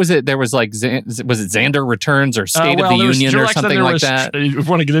 like, what was it? There was like, was it Xander Returns or State of the Union or something like that? If you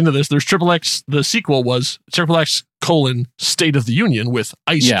want to get into this, there's Triple X, the sequel was Triple X : State of the Union with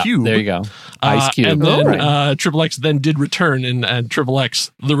Ice Cube. There you go. Ice Cube. And then Triple X then did return and Triple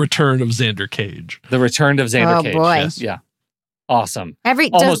X, The Return of Xander Cage. The Return of Xander Cage. Boy. Yes. Yeah. Awesome.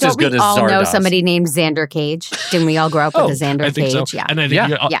 Almost as good as Zardoz. Don't we all know somebody named Xander Cage? Didn't we all grow up with a Xander I think Cage? So. Yeah. And I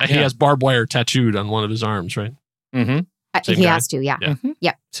think he has barbed wire tattooed on one of his arms, right? Mm-hmm. He has to, yeah. Mm-hmm.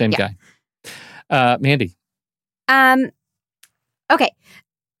 Yep. Same guy. Mandy. Okay.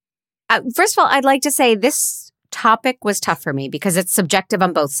 First of all, I'd like to say this topic was tough for me because it's subjective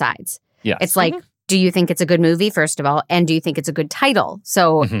on both sides. Yeah. It's like, do you think it's a good movie, first of all? And do you think it's a good title?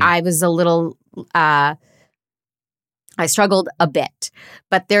 So I was a little... I struggled a bit,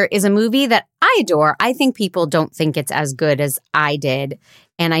 but there is a movie that I adore. I think people don't think it's as good as I did.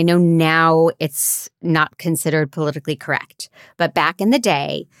 And I know now it's not considered politically correct. But back in the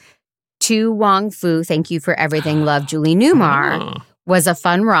day, To Wong Fu, Thank You for Everything, Love, Julie Newmar was a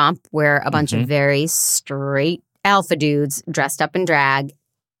fun romp where a bunch of very straight alpha dudes dressed up in drag.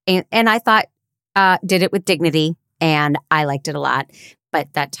 And I thought did it with dignity, and I liked it a lot.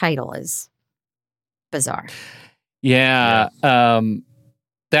 But that title is bizarre. Yeah.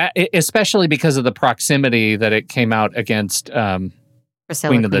 That especially because of the proximity that it came out against Priscilla,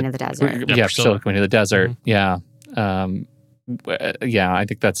 Queen of the Desert. Yeah, Priscilla, Queen of the Desert. Yeah. Yeah, I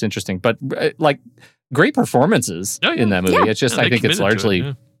think that's interesting. But like great performances in that movie. It's just I think it's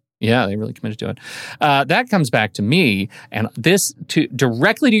largely yeah, they really committed to it. That comes back to me, and this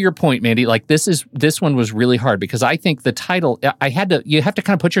directly to your point, Mandy. Like this one was really hard because I think the title. You have to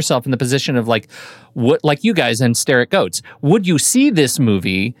kind of put yourself in the position of like what, like you guys and Stare at Goats. Would you see this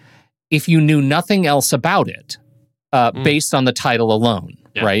movie if you knew nothing else about it, based on the title alone,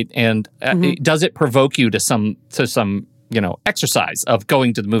 right? And does it provoke you to some exercise of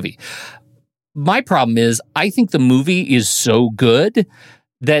going to the movie? My problem is I think the movie is so good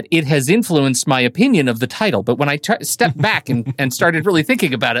that it has influenced my opinion of the title. But when I stepped back and started really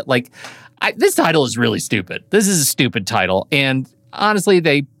thinking about it, like, this title is really stupid. This is a stupid title. And honestly,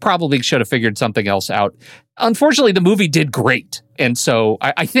 they probably should have figured something else out. Unfortunately, the movie did great. And so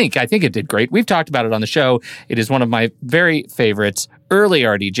I think it did great. We've talked about it on the show. It is one of my very favorites. Early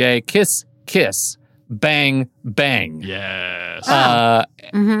RDJ, Kiss, Kiss, Bang, Bang. Yes.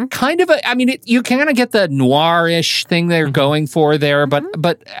 Kind of you kind of get the noir-ish thing they're going for there,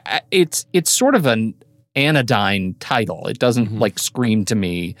 but it's sort of anodyne title. It doesn't like scream to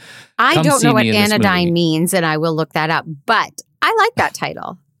me. I "Come don't see know what me in this anodyne movie." means, and I will look that up. But I like that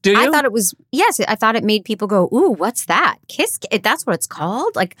title. Do you? I thought it was, yes, I thought it made people go, ooh, what's that? That's what it's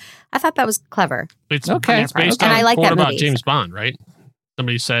called? Like, I thought that was clever. It's Okay. based And on I a like quote that about movie. James Bond, right?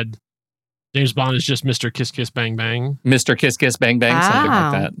 Somebody said James Bond is just Mr. Kiss Kiss Bang Bang. Mr. Kiss Kiss Bang Bang, something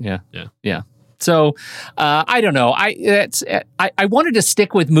Wow. like that. Yeah. Yeah. So I don't know. I wanted to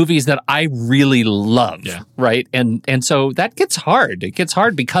stick with movies that I really love, right? And so that gets hard. It gets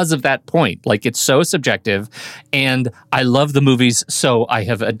hard because of that point. Like, it's so subjective, and I love the movies, so I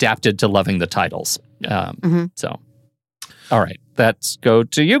have adapted to loving the titles. So, all right, let's go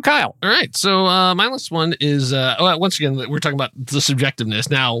to you, Kyle. All right. So my last one is, once again, we're talking about the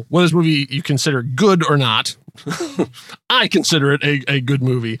subjectiveness. Now, whether this movie you consider good or not, I consider it a good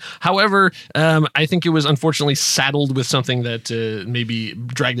movie. However, I think it was unfortunately saddled with something that maybe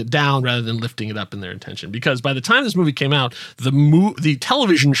dragged it down rather than lifting it up in their intention. Because by the time this movie came out, the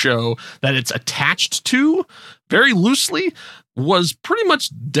television show that it's attached to, very loosely, was pretty much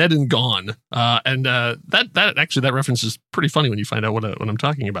dead and gone. That reference is pretty funny when you find out what I'm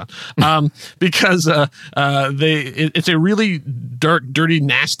talking about. Because it's a really dark, dirty,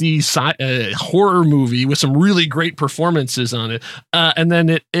 nasty horror movie with some really great performances on it. And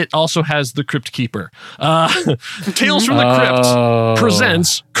then it also has the Crypt Keeper. Tales from the Crypt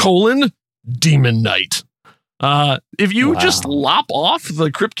presents Demon Night. If you just lop off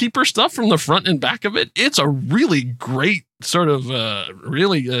the Crypt Keeper stuff from the front and back of it, it's a really great sort of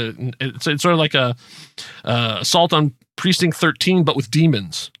it's sort of like a Assault on Precinct 13, but with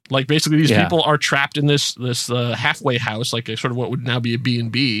demons. Like, basically these people are trapped in this halfway house, like a sort of what would now be a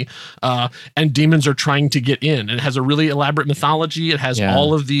B&B, and demons are trying to get in. And it has a really elaborate mythology. It has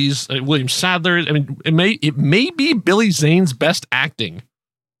all of these William Sadler. I mean, it may be Billy Zane's best acting.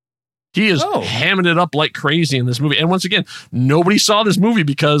 He is hamming it up like crazy in this movie. And once again, nobody saw this movie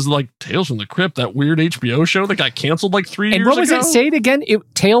because, like, Tales from the Crypt, that weird HBO show that got canceled like 3 years ago. And what was it? Say it again.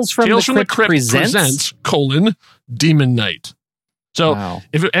 Tales from the Crypt presents Demon Night. So, once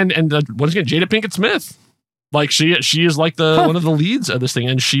again, Jada Pinkett Smith, like, she is like one of the leads of this thing,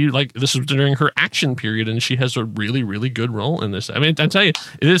 and she, like, this is during her action period, and she has a really, really good role in this. I mean, I tell you,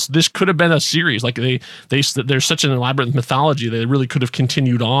 this could have been a series. Like, there's such an elaborate mythology that they really could have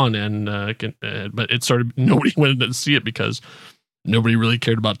continued on, but it's sort of nobody wanted to see it because nobody really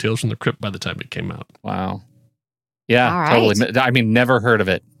cared about Tales from the Crypt by the time it came out. Wow. Yeah, all right. totally. I mean, never heard of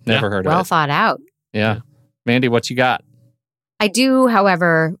it. Never heard of it. Well thought out. Yeah. Mandy, what you got? I do,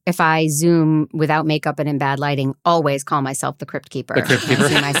 however, if I Zoom without makeup and in bad lighting, always call myself the Crypt Keeper. The Crypt Keeper. I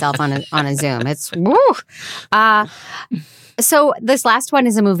see myself on a Zoom. It's woo. So this last one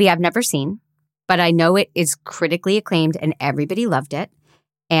is a movie I've never seen, but I know it is critically acclaimed and everybody loved it,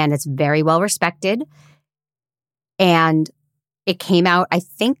 and it's very well respected. And it came out, I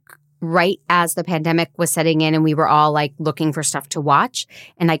think, right as the pandemic was setting in and we were all like looking for stuff to watch.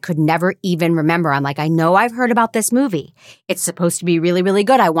 And I could never even remember. I'm like, I know I've heard about this movie. It's supposed to be really, really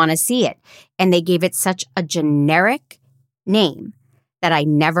good. I want to see it. And they gave it such a generic name that I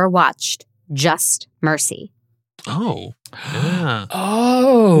never watched. Just Mercy. Oh, yeah.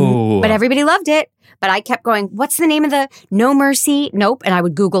 Oh. But everybody loved it. But I kept going, what's the name of the No Mercy? Nope. And I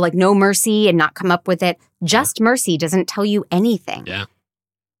would Google like No Mercy and not come up with it. Just Mercy doesn't tell you anything. Yeah.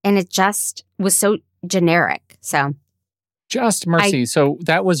 And it just was so generic. So Just Mercy. So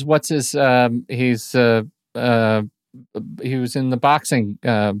that was what's his he was in the boxing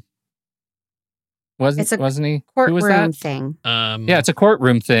wasn't he? Who was courtroom that? thing. Yeah, it's a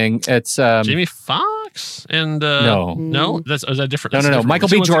courtroom thing. It's Jamie Foxx and no, is that different? No. Michael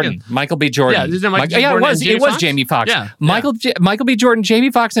B. Jordan. Michael B. Jordan. Yeah, isn't it Michael B. Jordan it was Jamie Foxx. Yeah. Michael B. Jordan,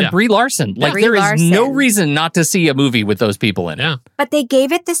 Jamie Foxx, and Brie Larson. Like, Brie there is Larson. no reason not to see a movie with those people in it. Yeah. But they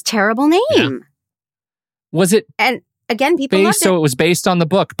gave it this terrible name. Yeah. Was it And again, people loved based? So it. it was based on the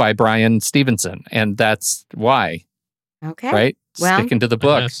book by Brian Stevenson, and that's why. Okay. Right? Well, Sticking to the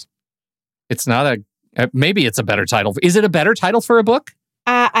book. Yes. It's not maybe it's a better title. Is it a better title for a book?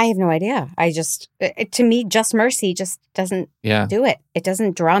 I have no idea. I just, to me, Just Mercy just doesn't do it. It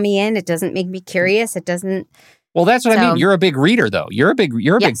doesn't draw me in. It doesn't make me curious. It doesn't. Well, that's what I mean. You're a big reader, though. You're a big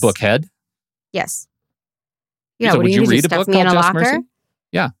Yes. bookhead. Yes. So what would do you do, read a stuff book me in called a Just locker? Mercy?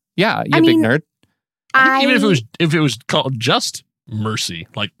 Yeah. Yeah. You're I a big mean, nerd. I think even if it was called Just Mercy,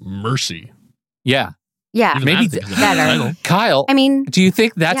 like Mercy. Yeah. Yeah, maybe better. Kyle, I mean, do you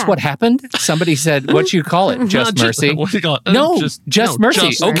think that's what happened? Somebody said, what you call it? Just mercy? What do you call it? No, just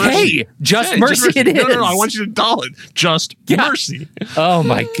mercy. Okay, just mercy it is. No, I want you to call it just mercy. Oh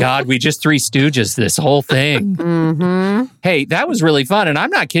my God, we just Three Stooges this whole thing. Mm-hmm. Hey, that was really fun, and I'm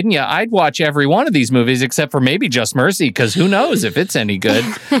not kidding you. I'd watch every one of these movies except for maybe Just Mercy, because who knows if it's any good.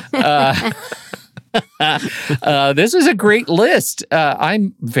 This is a great list.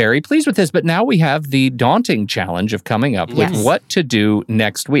 I'm very pleased with this, but now we have the daunting challenge of coming up with what to do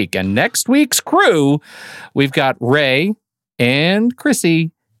next week. And next week's crew, we've got Ray and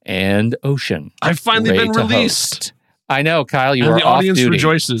Chrissy and Ocean. I've finally been released. Host. I know, Kyle, you and are the off audience duty.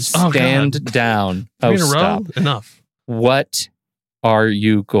 rejoices. Stand down. In a row? Stop. Enough. What are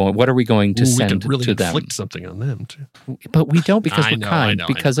we going to send we could really to them? inflict something on them too. But we don't, because we're kind. I know.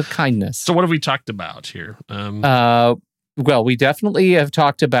 Of kindness. So what have we talked about here? Well, we definitely have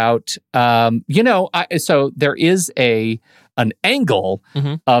talked about, so there is an angle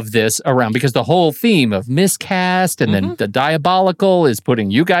of this around, because the whole theme of miscast and then the diabolical is putting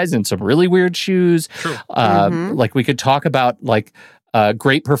you guys in some really weird shoes. True. Like we could talk about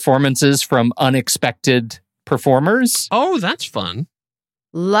great performances from unexpected performers. Oh, that's fun.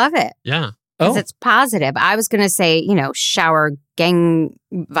 Love it. Yeah. Because it's positive. I was going to say, shower gang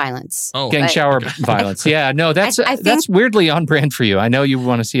violence. Oh, gang shower violence. Yeah, no, that's weirdly on brand for you. I know you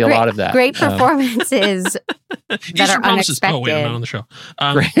want to see a lot of that. Great performances that are unexpected. Oh, wait, I'm not on the show.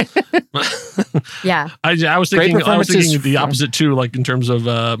 Yeah. I was thinking the opposite too, like in terms of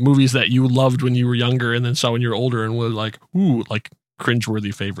movies that you loved when you were younger and then saw when you were older and were like, ooh, like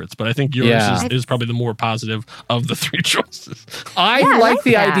cringeworthy favorites. But I think yours is probably the more positive of the three choices. I like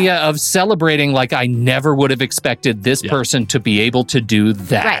the idea of celebrating, like, I never would have expected this person to be able to do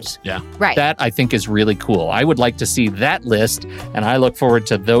that. Right. Yeah. Right. That I think is really cool. I would like to see that list, and I look forward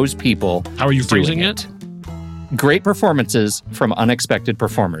to those people. How are you phrasing it? Great performances from unexpected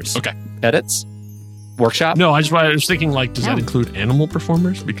performers. Okay. Edits? Workshop? No, I was thinking, like, does that include animal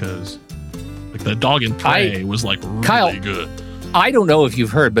performers? Because like the Dog and Prey was like really Kyle, good. I don't know if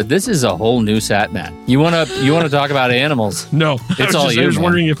you've heard, but this is a whole new Satman. You want to talk about animals? No, it's all you. I was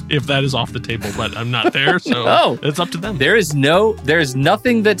wondering if that is off the table, but I'm not there, so it's up to them. There's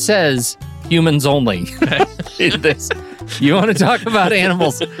nothing that says humans only in this. You want to talk about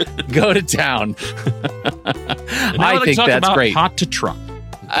animals? Go to town. I think that's great. Hot to trot.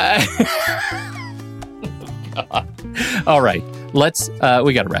 All right.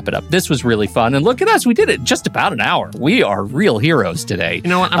 We got to wrap it up. This was really fun. And look at us. We did it just about an hour. We are real heroes today. You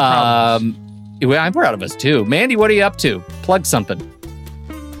know what? I'm proud of us. I'm proud of us too. Mandy, what are you up to? Plug something.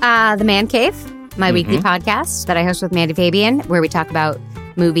 The Man Cave, my weekly podcast that I host with Mandy Fabian, where we talk about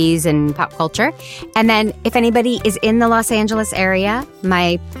movies and pop culture. And then if anybody is in the Los Angeles area,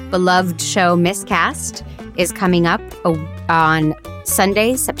 my beloved show Miscast is coming up on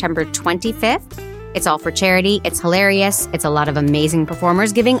Sunday, September 25th. It's all for charity. It's hilarious. It's a lot of amazing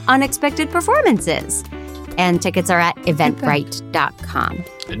performers giving unexpected performances. And tickets are at eventbrite.com.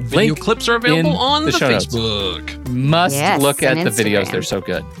 And video clips are available on the Facebook. Must look at the videos. They're so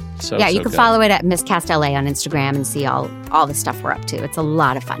good. You can follow it at Miscast LA on Instagram and see all the stuff we're up to. It's a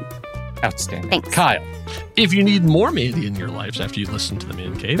lot of fun. Outstanding. Thanks. Kyle. If you need more Mandy in your lives after you listen to the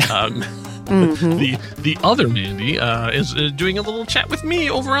Man Cave, the other Mandy is doing a little chat with me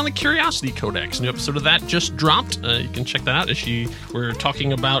over on the Curiosity Codex. New episode of that just dropped. You can check that out we're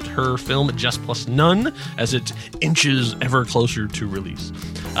talking about her film Just Plus None as it inches ever closer to release.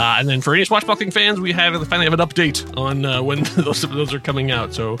 And then for any Swashbuckling fans, we finally have an update on when those episodes are coming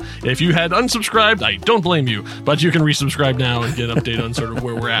out. So if you had unsubscribed, I don't blame you, but you can resubscribe now and get an update on sort of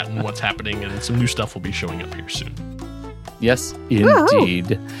where we're at and what's happening, and some new stuff will be showing up here soon. Yes,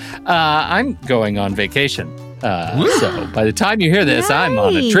 indeed. I'm going on vacation. So by the time you hear this, I'm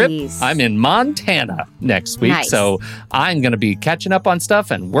on a trip. I'm in Montana next week. Nice. So I'm going to be catching up on stuff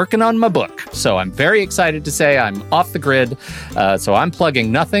and working on my book. So I'm very excited to say I'm off the grid. So I'm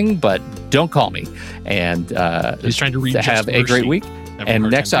plugging nothing, but don't call me. And he's trying to read have a great week.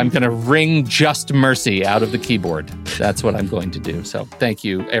 And next I'm going to ring Just Mercy out of the keyboard. That's what I'm going to do. So thank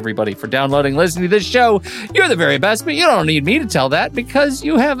you, everybody, for downloading, listening to this show. You're the very best, but you don't need me to tell that because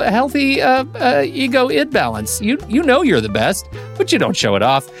you have a healthy ego-id balance. You know you're the best, but you don't show it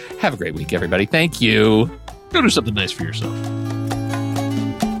off. Have a great week, everybody. Thank you. Go do something nice for yourself.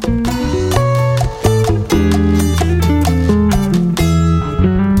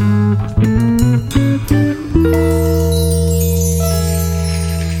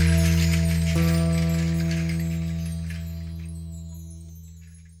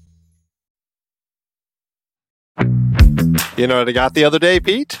 You know what I got the other day,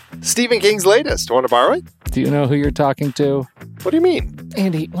 Pete? Stephen King's latest. Want to borrow it? Do you know who you're talking to? What do you mean?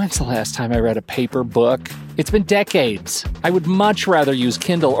 Andy, when's the last time I read a paper book? It's been decades. I would much rather use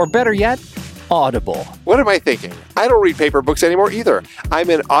Kindle, or better yet, Audible. What am I thinking? I don't read paper books anymore either. I'm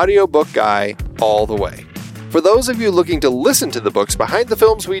an audiobook guy all the way. For those of you looking to listen to the books behind the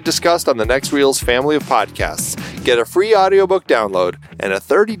films we discussed on the Next Reel's family of podcasts, get a free audiobook download and a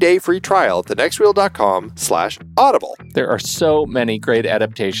 30-day free trial at thenextreel.com/audible. There are so many great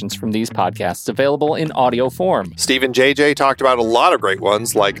adaptations from these podcasts available in audio form. Stephen JJ talked about a lot of great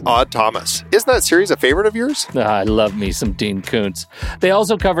ones like Odd Thomas. Isn't that series a favorite of yours? I love me some Dean Koontz. They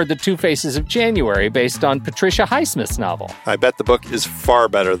also covered The Two Faces of January based on Patricia Highsmith's novel. I bet the book is far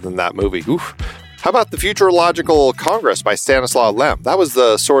better than that movie. Oof. How about The Futurological Congress by Stanislaw Lem? That was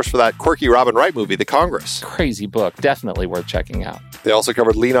the source for that quirky Robin Wright movie, The Congress. Crazy book. Definitely worth checking out. They also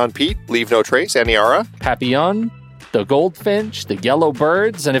covered Lean on Pete, Leave No Trace, Aniara, Papillon, The Goldfinch, The Yellow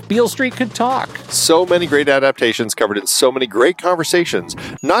Birds, and If Beale Street Could Talk. So many great adaptations covered in so many great conversations,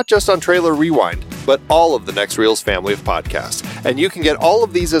 not just on Trailer Rewind, but all of the Next Reel's family of podcasts. And you can get all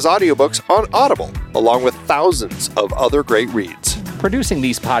of these as audiobooks on Audible, along with thousands of other great reads. Producing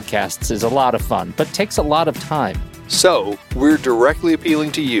these podcasts is a lot of fun, but takes a lot of time. So, we're directly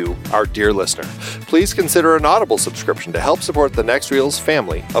appealing to you, our dear listener. Please consider an Audible subscription to help support the Next Reel's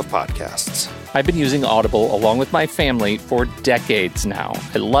family of podcasts. I've been using Audible along with my family for decades now.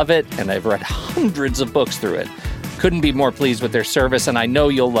 I love it, and I've read hundreds of books through it. Couldn't be more pleased with their service, and I know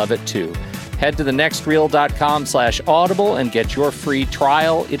you'll love it too. Head to thenextreel.com/audible and get your free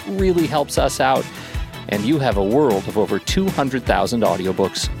trial. It really helps us out. And you have a world of over 200,000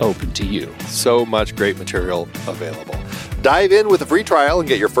 audiobooks open to you. So much great material available. Dive in with a free trial and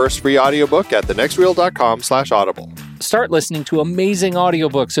get your first free audiobook at thenextreel.com/audible. Start listening to amazing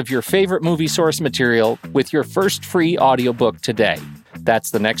audiobooks of your favorite movie source material with your first free audiobook today.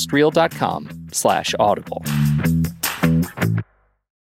 That's thenextreel.com/audible.